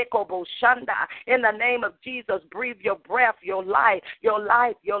 Father. In the name of Jesus, breathe your breath, your life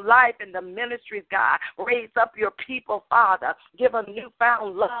in the ministries, God. Raise up your people, Father. Give them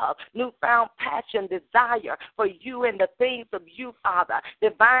newfound love, newfound passion, desire for you and the things of you, Father.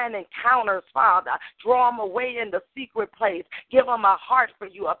 Divine encounters, Father. Draw them away in the secret place. Give them a heart for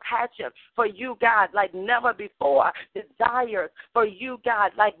you, a passion for you, God, like never before. Desires for you,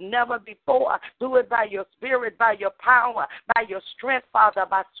 God, like never before. Do it by your spirit, by your power, by your strength, Father.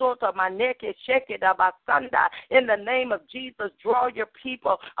 By sota, maneke, shekeda, basanda. In the name of Jesus, draw your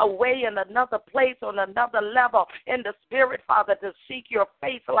people away in another place, on another level, in the spirit, Father, to seek your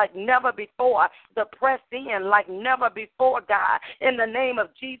face like never before, to press in like never before, God. In the name of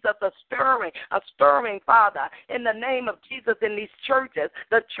Jesus, a stirring, Father. In the name of Jesus, in these churches,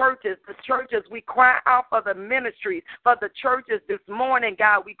 the churches, we cry out for the ministries, for the churches this morning,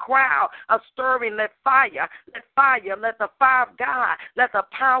 God. We cry out a stirring. Let fire, let the fire of God, let the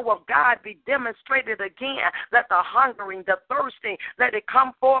power of God be demonstrated again. Let the hungering, the thirsting, let it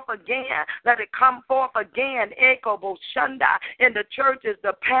come forth again. Let it come forth again. Eko Boshanda in the churches,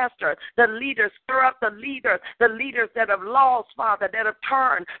 the pastors, the leaders, stir up the leaders that have lost, Father, that have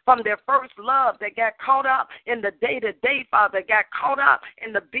turned from their first love, that got caught up in the day-to-day, Father, got caught up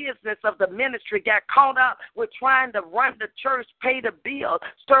in the business of the ministry, got caught up with trying to run the church, pay the bills.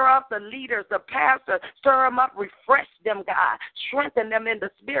 Stir up the leaders, the pastors, stir them up, refresh them, God. Strengthen them in the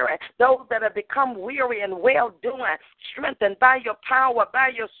spirit. Those that have become weary and well-doing, strengthen by your power,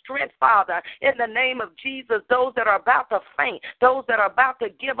 by your strength, Father, in the name of Jesus. Those that are about to faint, those that are about to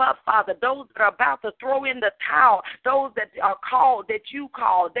give up, Father, those that are about to throw in the towel, those that are called, that you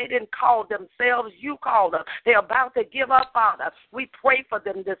called. They didn't call themselves, you called them. They're about to give up, Father. We pray for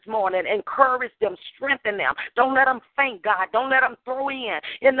them this morning. Encourage them, strengthen them. Don't let them faint, God. Don't let them throw in.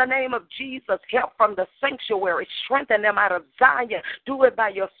 In the name of Jesus, help from the sanctuary. Strengthen them out of Zion. Do it by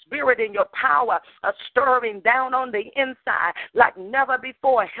your spirit and your power, a stirring down on the inside like never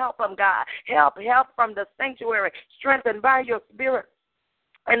before. Help them, God. Help from the sanctuary. Strengthen by your spirit.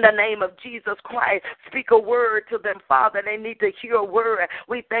 In the name of Jesus Christ, speak a word to them, Father. They need to hear a word.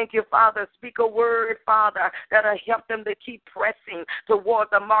 We thank you, Father. Speak a word, Father, that'll help them to keep pressing toward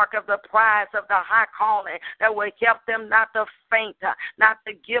the mark of the prize of the high calling, that will help them not to faint, not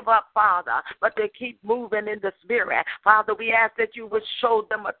to give up, Father, but to keep moving in the spirit. Father, we ask that you would show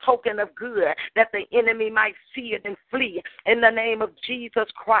them a token of good, that the enemy might see it and flee. In the name of Jesus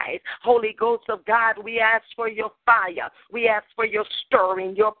Christ, Holy Ghost of God, we ask for your fire. We ask for your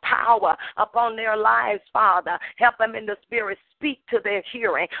stirring, your power upon their lives, Father. Help them in the spirit. speak to their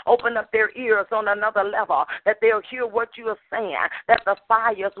hearing. Open up their ears on another level, that they'll hear what you are saying, that the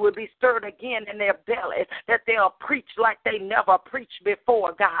fires will be stirred again in their bellies, that they'll preach like they never preached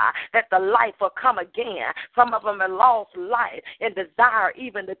before, God, that the life will come again. Some of them have lost life and desire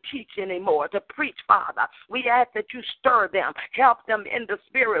even to teach anymore, to preach, Father. We ask that you stir them, help them in the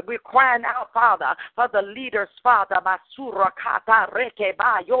spirit. We're crying out, Father, for the leaders, Father, Basura Kata Reke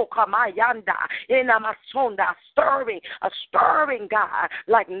Bayoka Mayanda Inamasonda, stirring, God,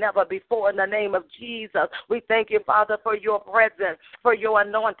 like never before in the name of Jesus. We thank you, Father, for your presence, for your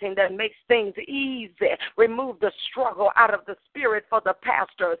anointing that makes things easy. Remove the struggle out of the spirit for the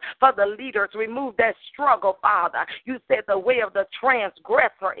pastors, for the leaders. Remove that struggle, Father. You said the way of the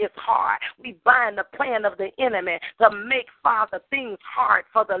transgressor is hard. We bind the plan of the enemy to make, Father, things hard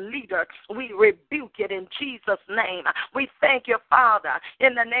for the leader. We rebuke it in Jesus' name. We thank you, Father,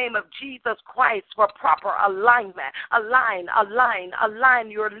 in the name of Jesus Christ for proper alignment. Align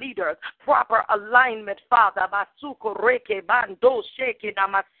your leaders. Proper alignment, Father.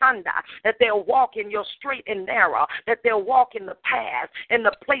 That they'll walk in your straight and narrow, that they'll walk in the path, in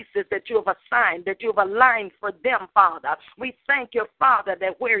the places that you have assigned, that you have aligned for them, Father. We thank you, Father,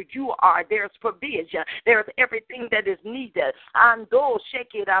 that where you are, there's provision. There's everything that is needed.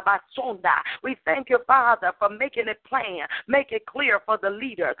 We thank you, Father, for making it plain. Make it clear for the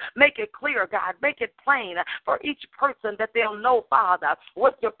leaders. Make it clear, God. Make it plain for each person that they'll know, Father,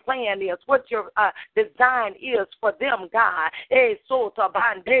 what your plan is, what your design is for them, God. In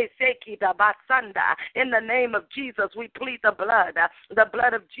the name of Jesus, we plead the blood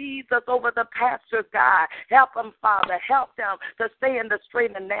of Jesus over the pastors, God. Help them, Father. Help them to stay in the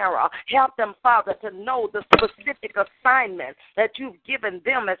straight and narrow. Help them, Father, to know the specific assignment that you've given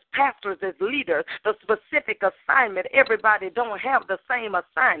them as pastors, as leaders, the specific assignment. Everybody don't have the same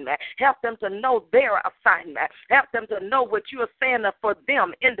assignment. Help them to know their assignment. Help them to know what you are saying for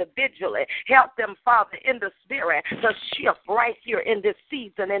them individually. Help them, Father, in the spirit to shift right here in this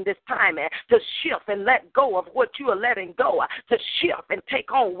season, in this time, to shift and let go of what you are letting go, to shift and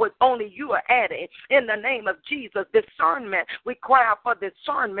take on what only you are adding. In the name of Jesus, discernment. We cry out for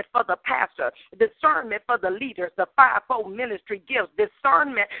discernment for the pastor, discernment for the leaders, the fivefold ministry gifts,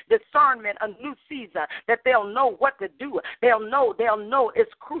 discernment, a new season, that they'll know what to do. They'll know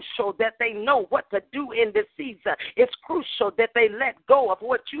it's crucial that they know what to do in this season. It's crucial that they let go of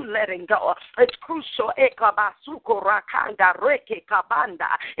what you letting go. It's crucial. It's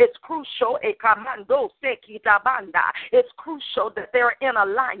crucial. It's crucial that they're in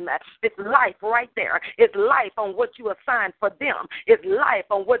alignment. It's life right there. It's life on what you assigned for them. It's life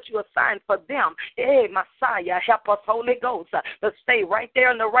on what you assigned for them. Hey, Messiah, help us, Holy Ghost, to stay right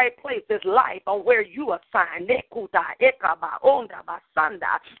there in the right place. It's life on where you assigned. In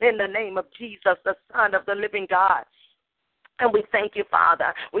the name of Jesus, the Son of the living God. And we thank you,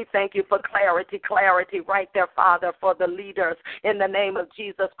 Father. We thank you for clarity right there, Father, for the leaders in the name of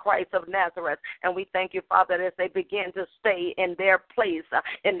Jesus Christ of Nazareth. And we thank you, Father, as they begin to stay in their place,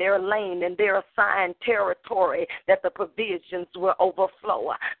 in their lane, in their assigned territory, that the provisions will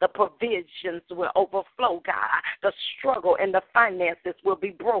overflow. The provisions will overflow, God. The struggle and the finances will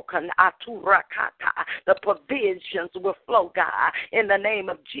be broken. The provisions will flow, God. In the name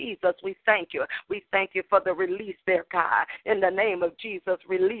of Jesus, we thank you. We thank you for the release there, God. In the name of Jesus,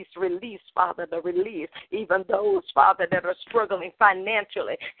 release, Father, the release. Even those, Father, that are struggling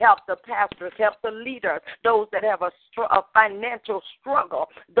financially, help the pastors, help the leaders, those that have a financial struggle,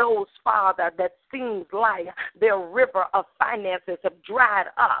 those, Father, that seems like their river of finances have dried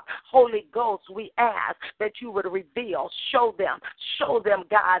up. Holy Ghost, we ask that you would reveal, show them,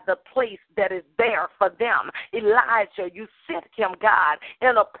 God, the place that is there for them. Elijah, you sent him, God,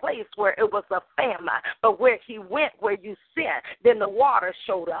 in a place where it was a famine, but where he went, where you sent, then the water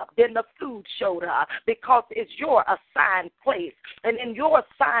showed up, then the food showed up, because it's your assigned place. And in your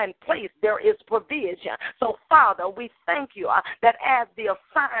assigned place, there is provision. So, Father, we thank you that as the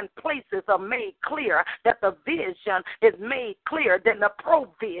assigned places are made clear, that the vision is made clear, then the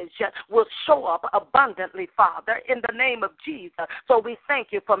provision will show up abundantly, Father, in the name of Jesus. So we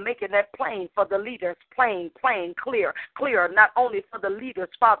thank you for making that plain for the leaders, plain, clear, not only for the leaders,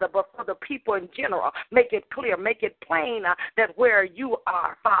 Father, but for the people in general. Make it clear, make it plain that where you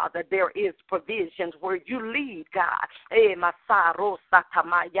are, Father, there is provisions. Where you lead, God. In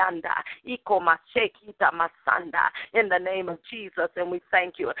the name of Jesus, and we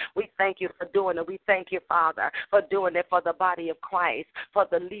thank you. We thank you for doing it. We thank you, Father, for doing it for the body of Christ, for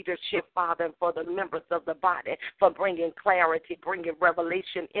the leadership, Father, and for the members of the body, for bringing clarity, bringing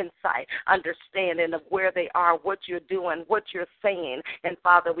revelation, insight, understanding of where they are, what you're doing, what you're saying. And,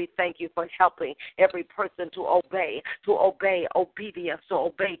 Father, we thank you for helping every person to obey to obey, obedience, to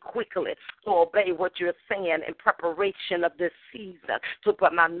obey quickly, to obey what you're saying in preparation of this season, to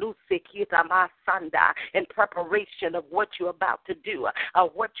put my new sikita, my sanda, in preparation of what you're about to do,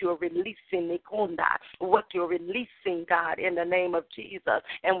 what you're releasing, Nikunda, what you're releasing, God, in the name of Jesus.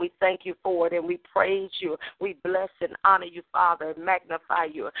 And we thank you for it, and we praise you. We bless and honor you, Father, and magnify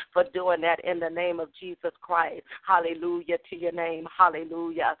you for doing that in the name of Jesus Christ. Hallelujah to your name.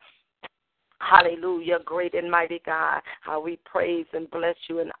 Hallelujah. Hallelujah, great and mighty God, how we praise and bless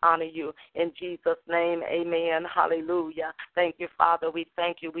you and honor you. In Jesus' name, amen. Hallelujah. Thank you, Father. We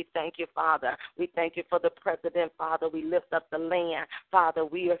thank you. We thank you, Father. We thank you for the president, Father. We lift up the land. Father,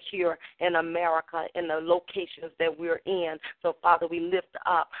 we are here in America in the locations that we're in. So, Father, we lift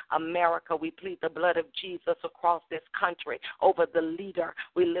up America. We plead the blood of Jesus across this country over the leader.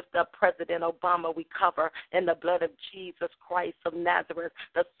 We lift up President Obama. We cover in the blood of Jesus Christ of Nazareth,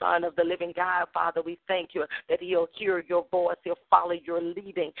 the Son of the living God. Father, we thank you that he'll hear your voice, he'll follow your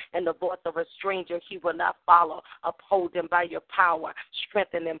leading, and the voice of a stranger he will not follow. Uphold him by your power.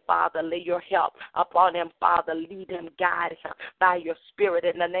 Strengthen him, Father. Lay your help upon him, Father. Lead him, guide him by your spirit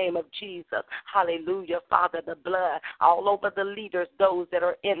in the name of Jesus. Hallelujah, Father. The blood all over the leaders, those that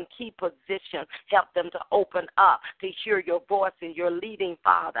are in key positions, help them to open up to hear your voice and your leading,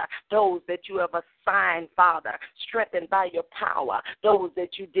 Father. Those that you have assigned, Father, strengthened by your power. Those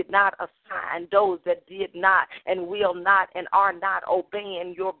that you did not assign, those that did not and will not and are not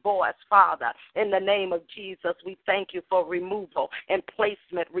obeying your voice, Father. In the name of Jesus, we thank you for removal and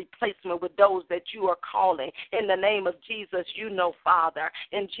replacement with those that you are calling. In the name of Jesus, you know, Father,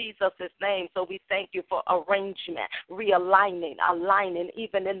 in Jesus' name. So we thank you for arrangement, realigning, aligning,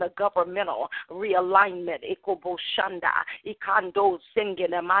 even in the governmental realignment. Ikoboshanda, ikando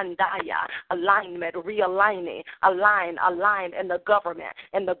singing mandaya, alignment, realigning, align in the government,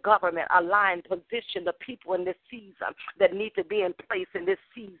 align, position the people in this season that need to be in place in this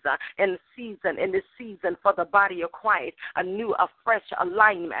season for the body of Christ, a fresh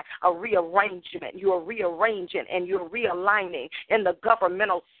alignment, a rearrangement. You are rearranging and you're realigning in the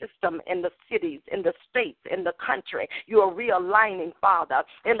governmental system, in the cities, in the states, in the country. You are realigning, Father.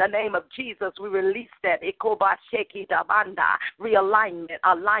 In the name of Jesus, we release that realignment,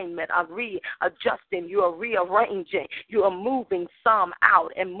 alignment, readjusting. You are rearranging. You are moving some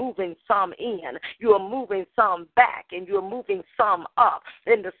out and moving some in. You are moving some back and you are moving some up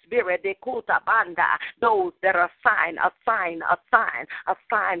in the spirit. Those that are assigned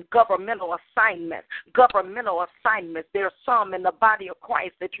governmental assignments. There are some in the body of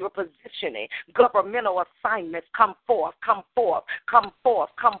Christ that you're positioning. Governmental assignments, come forth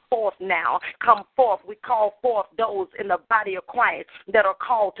now. Come forth. We call forth those in the body of Christ that are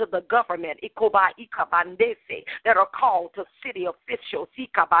called to the government, that are called to city officials,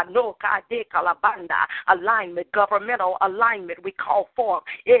 alignment, governmental alignment. We call forth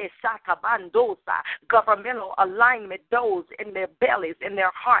governmental alignment, those in their bellies, in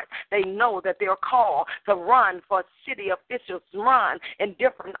their hearts. They know that they're called to run for city officials, run in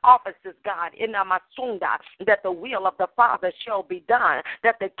different offices, God, in Amasunda, that the will of the Father shall be done,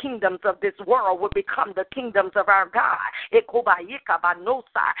 that the kingdoms of this world will become the kingdoms of our God. In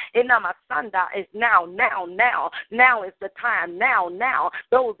Amasanda is now is the time, now.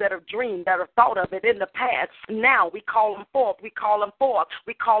 Those that have dreamed, that have thought of it in the past, now we call them forth. We call them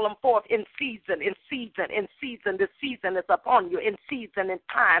forth in season. The season is upon you, in season, in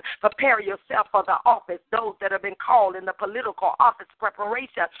time. Prepare yourself for the office. Those that have been called in the political office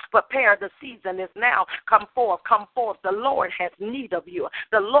preparation, prepare. The season is now. Come forth. The Lord has need of you.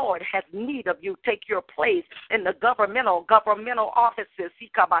 Take your place in the governmental offices.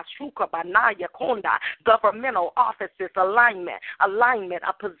 Governmental offices, alignment, a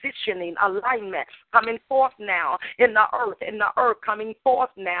positioning, alignment, coming forth now in the earth, coming forth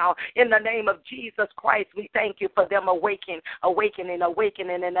now in the name of Jesus Christ. We thank you for them awakening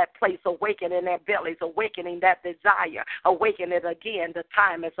in that place, awakening in their bellies, awakening that desire, awakening it again. The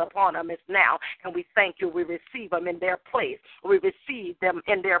time is upon them, it's now, and we thank you. We receive them in their place.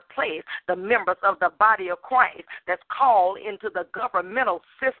 The members of the body of Christ that's called into the governmental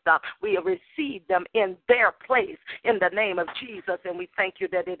system, we receive them in their place in the name of Jesus, and we thank you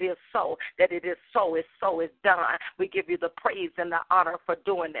that it is so, it's done. We give you the praise and the honor for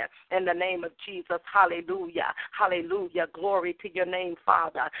doing it in the name of Jesus. Hallelujah. Glory to your name,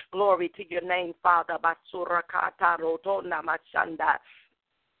 Father. Basura kata rotona mashanda.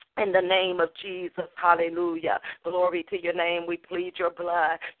 In the name of Jesus, hallelujah. Glory to your name. We plead your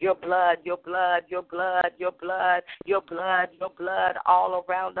blood, your blood, your blood, your blood, your blood, your blood, your blood, all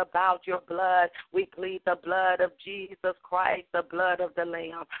around about your blood. We plead the blood of Jesus Christ, the blood of the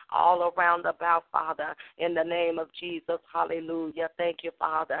Lamb, all around about, Father, in the name of Jesus, hallelujah. Thank you,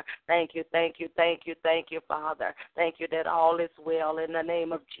 Father. Thank you, thank you, thank you, thank you, Father. Thank you that all is well in the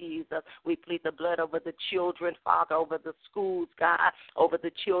name of Jesus. We plead the blood over the children, Father, over the schools, God, over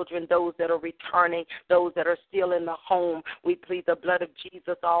the children, those that are returning, those that are still in the home. We plead the blood of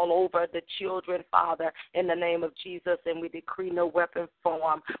Jesus all over the children, Father, in the name of Jesus, and we decree no weapon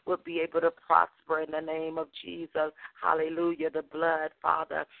formed will be able to prosper in the name of Jesus. Hallelujah. The blood,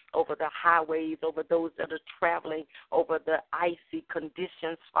 Father, over the highways, over those that are traveling, over the icy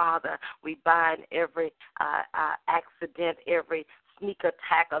conditions, Father. We bind every accident, every sneak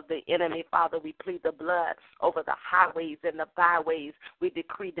attack of the enemy, Father. We plead the blood over the highways and the byways. We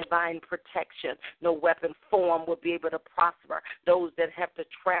decree divine protection. No weapon formed will be able to prosper. Those that have to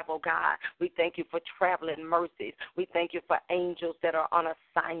travel, God, we thank you for traveling mercies. We thank you for angels that are on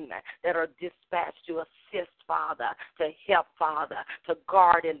assignment, that are dispatched to assist, Father, to help, Father, to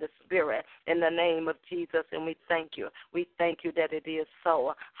guard in the spirit in the name of Jesus. And we thank you. We thank you that it is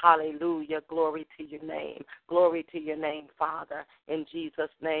so. Hallelujah. Glory to your name. Glory to your name, Father. In Jesus'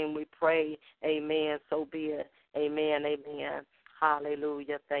 name we pray. Amen. So be it. Amen. Amen.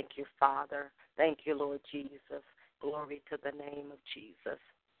 Hallelujah. Thank you, Father. Thank you, Lord Jesus. Glory to the name of Jesus.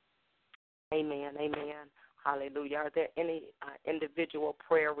 Amen. Amen. Hallelujah. Are there any individual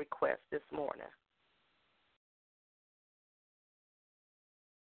prayer requests this morning?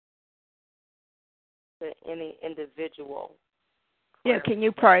 Is there any individual prayer? Yeah, can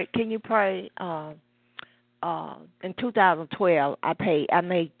you pray? In 2012, I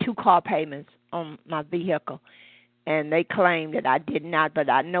made 2 car payments on my vehicle, and they claimed that I did not, but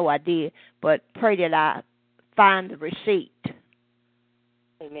I know I did. But pray that I find the receipt.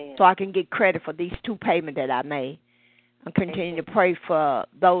 Amen. So I can get credit for these 2 payments that I made. I'm continuing to pray for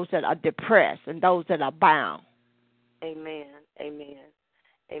those that are depressed and those that are bound. Amen. Amen.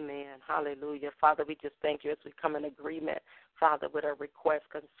 Amen. Hallelujah. Father, we just thank you as we come in agreement, Father, with a request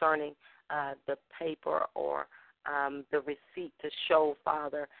concerning the paper or the receipt to show,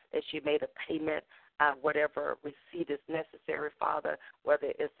 Father, that you made a payment, whatever receipt is necessary, Father, whether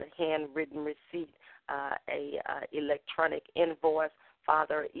it's a handwritten receipt, a electronic invoice,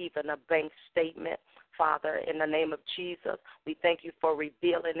 Father, even a bank statement. Father, in the name of Jesus, we thank you for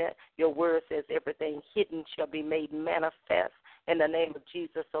revealing it. Your word says everything hidden shall be made manifest in the name of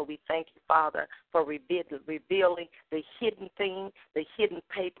Jesus. So we thank you, Father, for revealing the hidden thing, the hidden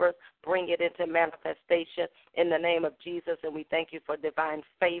papers, bring it into manifestation in the name of Jesus. And we thank you for divine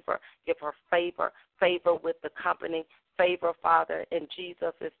favor. Give her favor with the company, favor, Father, in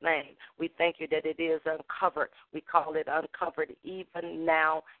Jesus' name. We thank you that it is uncovered. We call it uncovered even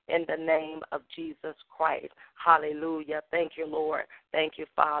now in the name of Jesus Christ. Hallelujah. Thank you, Lord. Thank you,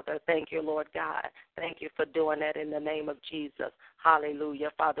 Father. Thank you, Lord God. Thank you for doing that in the name of Jesus.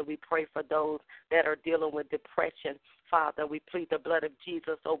 Hallelujah. Father, we pray for those that are dealing with depression. Father, we plead the blood of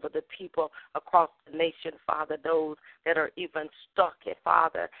Jesus over the people across the nation, Father, those that are even stuck,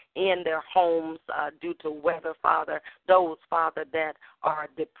 Father, in their homes due to weather, Father, those, Father, that are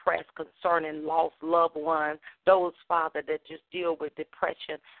depressed concerning lost loved ones, those, Father, that just deal with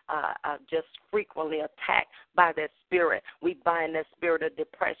depression, just frequently attacked by that spirit. We bind that spirit of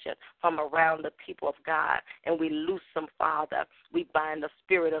depression from around the people of God, and we loose them, Father. We bind the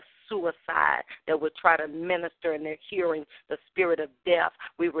spirit of suicide that would try to minister in their hearing, the spirit of death.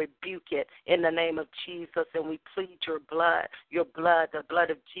 We rebuke it in the name of Jesus, and we plead your blood, the blood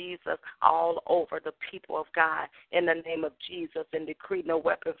of Jesus, all over the people of God in the name of Jesus, and decree no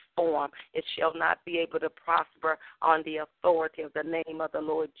weapon formed. It shall not be able to prosper on the authority of the name of the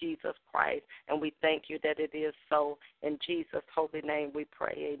Lord Jesus Christ, and we thank you that it is so. In Jesus' holy name we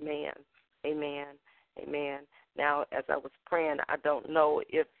pray. Amen. Amen. Amen. Now, as I was praying, I don't know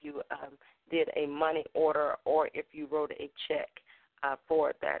if you did a money order or if you wrote a check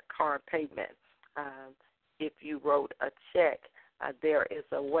for that car payment. If you wrote a check, there is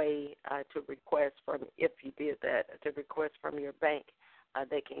a way to request from, if you did that, to request from your bank.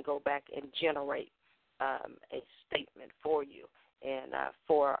 They can go back and generate a statement for you and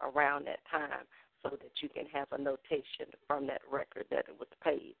for around that time so that you can have a notation from that record that it was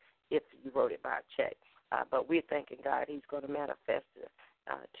paid if you wrote it by a check. But we're thanking God he's going to manifest it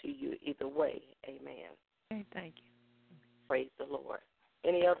to you either way. Amen. Okay, thank you. Praise the Lord.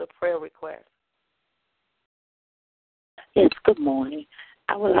 Any other prayer requests? Yes, good morning.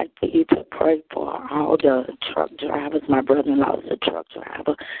 I would like for you to pray for all the truck drivers. My brother-in-law is a truck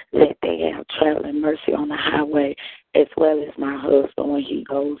driver, that they have traveling mercy on the highway, as well as my husband when he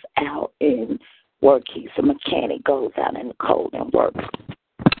goes out and work. He's a mechanic, goes out in the cold and works.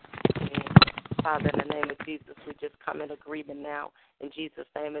 Father, in the name of Jesus, we just come in agreement now. In Jesus'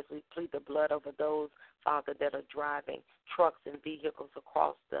 name, as we plead the blood over those, Father, that are driving trucks and vehicles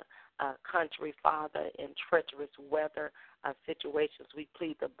across the country, Father, in treacherous weather situations. We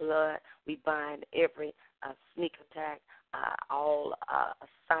plead the blood. We bind every sneak attack, all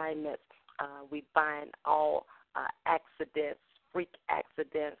assignments. We bind all accidents, freak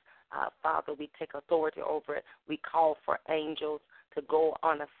accidents. Father, we take authority over it. We call for angels to go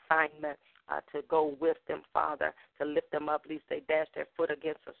on assignment, to go with them, Father, to lift them up, lest they dash their foot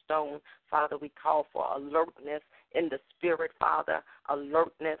against a stone. Father, we call for alertness in the spirit, Father,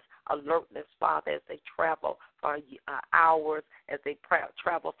 alertness, Father, as they travel for hours, as they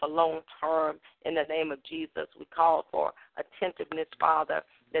travel for long term. In the name of Jesus, we call for attentiveness, Father,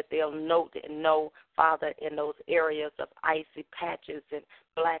 that they'll note and know, Father, in those areas of icy patches and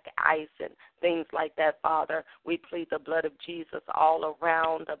black ice and things like that, Father. We plead the blood of Jesus all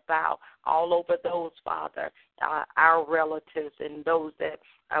around, about, all over those, Father, our relatives and those that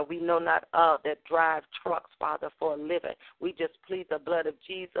we know not of that drive trucks, Father, for a living. We just plead the blood of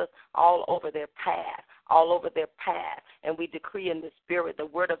Jesus all over their path, and we decree in the Spirit the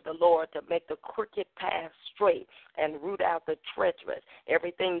word of the Lord to make the crooked path straight and root out the treacherous,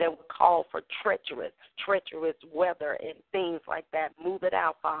 everything that would call for treacherous weather and things like that. Move it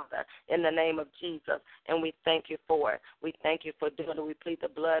out, Father, in the name of Jesus, and we thank you for it. We thank you for doing it. We plead the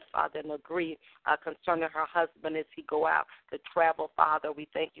blood, Father, and agree concerning her husband as he go out to travel, Father. We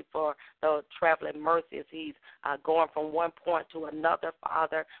thank you for the traveling mercy as he's going from one point to another,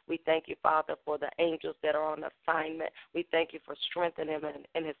 Father. We thank you, Father, for the angels that are on assignment. We thank you for strengthening him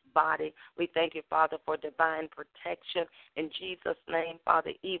in his body. We thank you, Father, for divine protection in Jesus' name,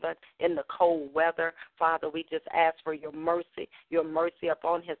 Father, even in the cold weather. Father, we just ask for your mercy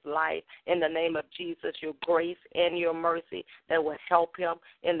upon his life in the name of Jesus, your grace and your mercy that will help him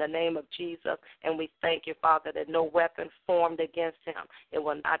in the name of Jesus. And we thank you, Father, that no weapon formed against him, it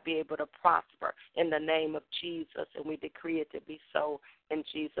will not be able to prosper in the name of Jesus. And we decree it to be so in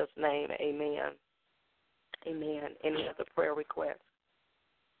Jesus' name. Amen. Amen. Any other prayer requests?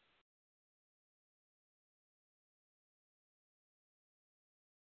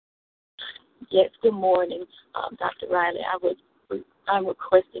 Yes, good morning, Dr. Riley. I'm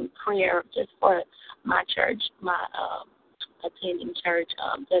requesting prayer just for my church, my attending church,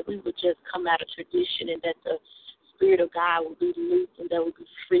 that we would just come out of tradition and that the Spirit of God will be loose and there will be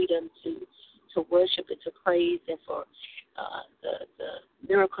freedom to worship and to praise, and for the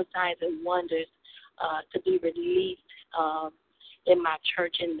miracle signs and wonders to be released in my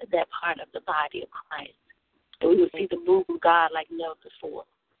church and that part of the body of Christ. And we will see the move of God like never before.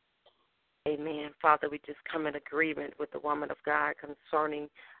 Amen. Father, we just come in agreement with the woman of God concerning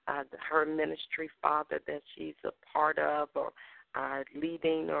her ministry, Father, that she's a part of or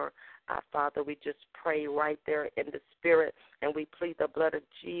leading, or Father, we just pray right there in the Spirit, and we plead the blood of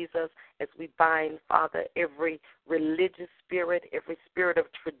Jesus as we bind, Father, every religious spirit, every spirit of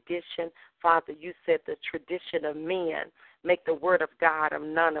tradition. Father, you said the tradition of men make the word of God of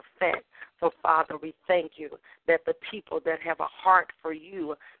none effect. So, Father, we thank you that the people that have a heart for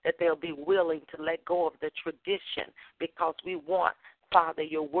you, that they'll be willing to let go of the tradition, because we want, Father,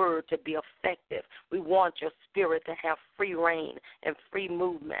 your word to be effective. We want your Spirit to have free reign and free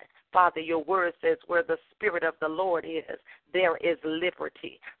movement. Father, your word says where the Spirit of the Lord is, there is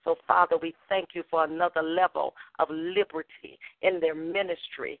liberty. So, Father, we thank you for another level of liberty in their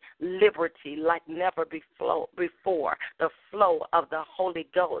ministry, liberty like never before, the flow of the Holy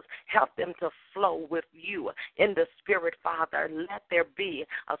Ghost. Help them to flow with you in the Spirit, Father. Let there be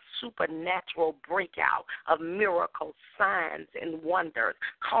a supernatural breakout of miracles, signs, and wonders.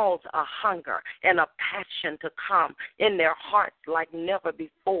 Cause a hunger and a passion to come in their hearts like never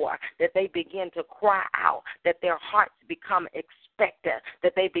before, that they begin to cry out, that their hearts become expectant,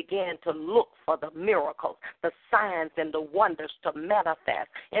 that they begin to look for the miracles, the signs, and the wonders to manifest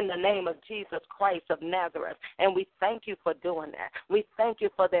in the name of Jesus Christ of Nazareth. And we thank you for doing that. We thank you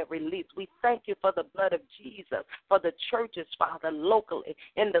for that release. We thank you for the blood of Jesus, for the churches, Father, locally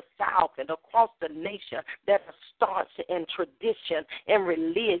in the South and across the nation that are staunch in tradition and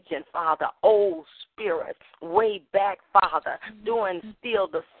religion, Father, old spirits, way back, Father, doing still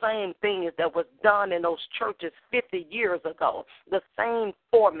the same things that was done in those churches 50 years ago, the same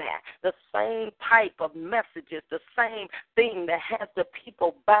format, the same type of messages, the same thing that has the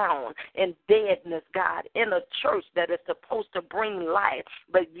people bound in deadness, God, in a church that is supposed to bring life,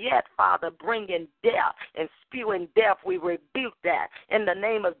 but yet, Father, bringing death and spewing death. We rebuke that in the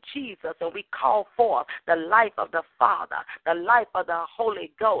name of Jesus, and we call forth the life of the Father, the life of the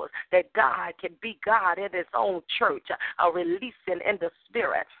Holy Ghost, that God can be God in his own church, a releasing in the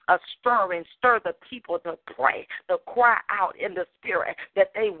spirit, a stirring, stir the people to pray, to cry out in the spirit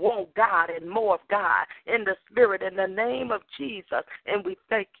that they want God and more of God in the spirit in the name of Jesus. And we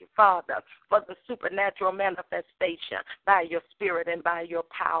thank you, Father, for the supernatural manifestation by your spirit and by your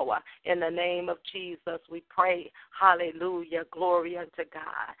power. In the name of Jesus, we pray. Hallelujah. Glory unto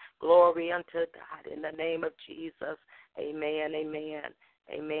God. Glory unto God. In the name of Jesus. Amen. Amen.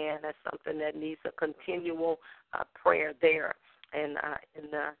 Amen. That's something that needs a continual prayer there. And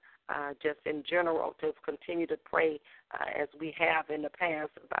just in general, to continue to pray as we have in the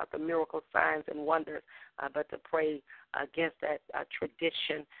past about the miracle signs and wonders, but to pray against that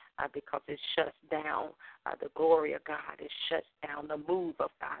tradition because it shuts down the glory of God. It shuts down the move of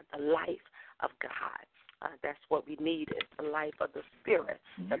God, the life of God. That's what we need, is the life of the Spirit.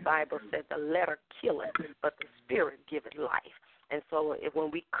 The Bible said the letter killeth, but the Spirit giveth life. And so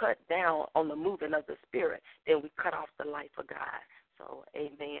when we cut down on the moving of the Spirit, then we cut off the life of God. So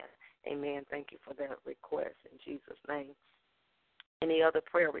amen. Amen. Thank you for that request in Jesus' name. Any other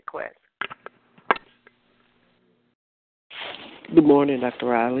prayer requests? Good morning, Dr.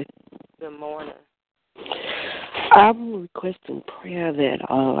 Riley. Good morning. I'm requesting prayer that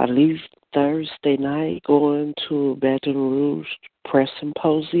I leave Thursday night going to Baton Rouge Press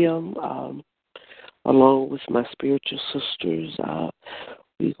Symposium along with my spiritual sisters.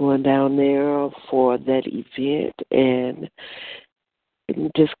 We're going down there for that event and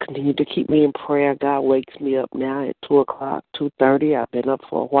just continue to keep me in prayer. God wakes me up now at 2 o'clock, 2:30. I've been up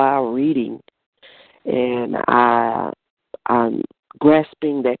for a while reading, and I'm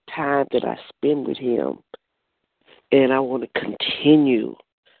grasping that time that I spend with him, and I want to continue.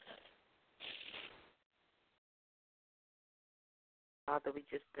 Father, we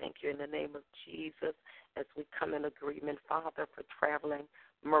just thank you in the name of Jesus as we come in agreement, Father, for traveling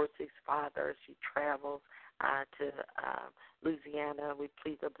mercies, Father, as she travels to Louisiana. We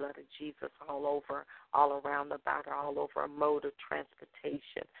plead the blood of Jesus all over, all around about her, all over a mode of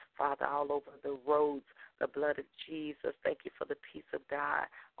transportation, Father, all over the roads, the blood of Jesus. Thank you for the peace of God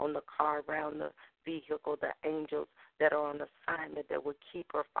on the car, around the vehicle, the angels that are on assignment that will keep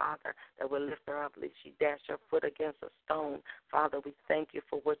her, Father, that will lift her up, lest she dash her foot against a stone. Father, we thank you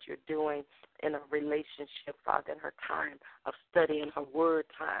for what you're doing in a relationship, Father, in her time of studying her word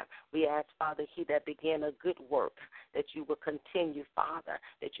time. We ask, Father, he that began a good work, that you will continue, Father,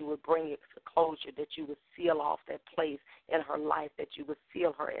 that you would bring it to closure, that you would seal off that place in her life, that you would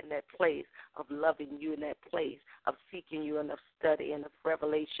seal her in that place of loving you, in that place of seeking you, and of study and of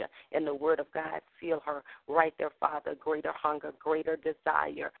revelation in the word of God. Seal her right there, Father, greater hunger, greater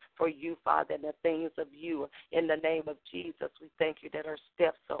desire for you, Father, and the things of you. In the name of Jesus, we thank you that her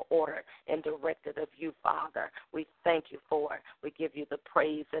steps are ordered and directed of you, Father. We thank you for it. We give you the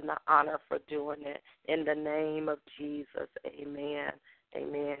praise and the honor for doing it. In the name of Jesus, amen.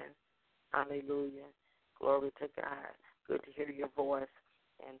 Amen. Hallelujah. Glory to God. Good to hear your voice,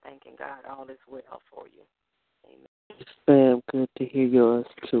 and thanking God all is well for you. Amen. Yes, ma'am. Good to hear yours,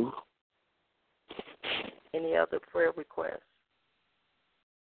 too. Any other prayer requests?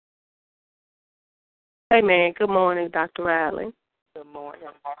 Amen. Good morning, Dr. Riley. Good morning.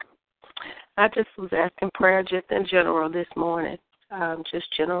 I just was asking prayer just in general this morning, just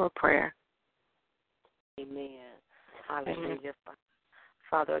general prayer. Amen. Hallelujah.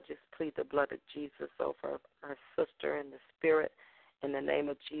 Father, I just plead the blood of Jesus over our sister in the spirit. In the name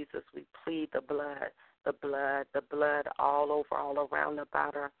of Jesus, we plead the blood all over, all around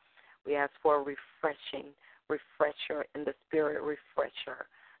about her. We ask for a refresh her in the spirit, refresh her.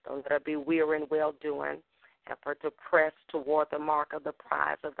 Don't let her be weary in well-doing. Help her to press toward the mark of the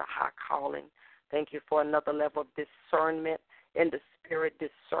prize of the high calling. Thank you for another level of discernment in the spirit,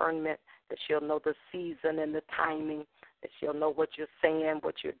 discernment, that she'll know the season and the timing, that she'll know what you're saying,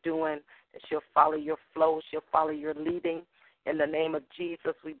 what you're doing, that she'll follow your flow, she'll follow your leading. In the name of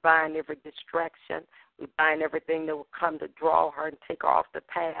Jesus, we bind every distraction. We bind everything that will come to draw her and take her off the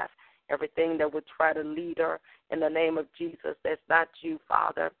path, everything that would try to lead her. In the name of Jesus, that's not you,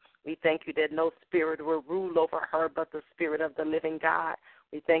 Father. We thank you that no spirit will rule over her but the Spirit of the living God.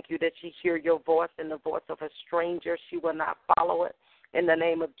 We thank you that she hear your voice and the voice of a stranger. She will not follow it. in the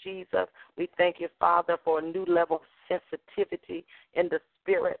name of Jesus. We thank you, Father, for a new level of sensitivity in the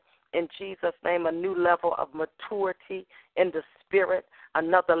spirit. In Jesus' name, a new level of maturity in the spirit,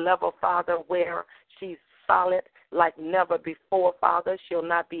 another level, Father, where she's solid like never before, Father. She'll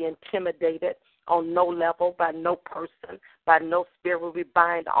not be intimidated on no level, by no person, by no spirit. We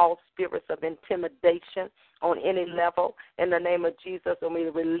bind all spirits of intimidation on any level in the name of Jesus, and we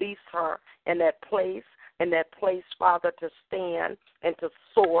release her in that place, Father, to stand and to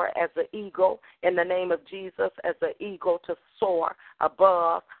soar as an eagle in the name of Jesus, as an eagle to soar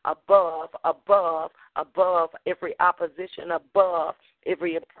above every opposition, above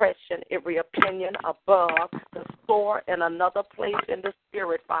every oppression, every opinion, above, to soar in another place in the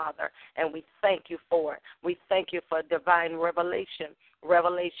spirit, Father. And we thank you for it. We thank you for divine revelation.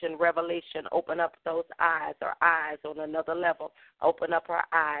 Revelation. Open up those eyes, our eyes on another level. Open up our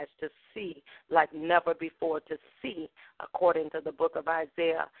eyes to see like never before, to see according to the book of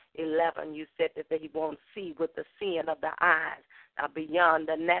Isaiah 11. You said that they won't see with the seeing of the eyes, beyond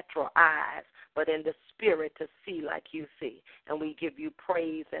the natural eyes, but in the spirit to see like you see. And we give you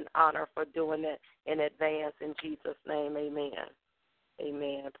praise and honor for doing it in advance. In Jesus' name, amen.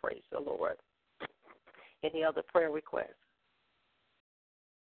 Amen. Praise the Lord. Any other prayer requests?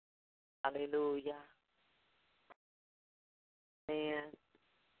 Hallelujah. Amen.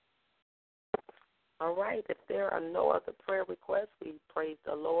 All right. If there are no other prayer requests, we praise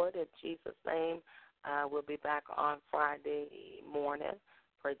the Lord in Jesus' name. We'll be back on Friday morning.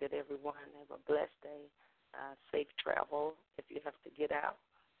 Pray that everyone have a blessed day, safe travel if you have to get out,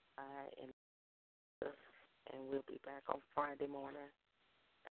 and we'll be back on Friday morning.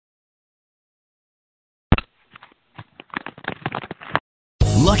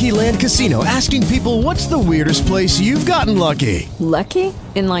 Lucky Land Casino, asking people, what's the weirdest place you've gotten lucky? Lucky?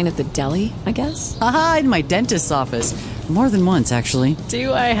 In line at the deli, I guess? Aha, in my dentist's office. More than once, actually.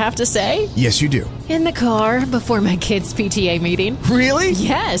 Do I have to say? Yes, you do. In the car before my kids' PTA meeting. Really?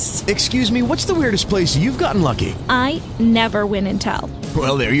 Yes. Excuse me, what's the weirdest place you've gotten lucky? I never win and tell.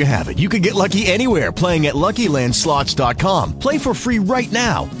 Well, there you have it. You can get lucky anywhere, playing at LuckyLandSlots.com. Play for free right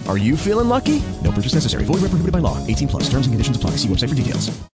now. Are you feeling lucky? No purchase necessary. Void where prohibited by law. 18+. Terms and conditions apply. See website for details.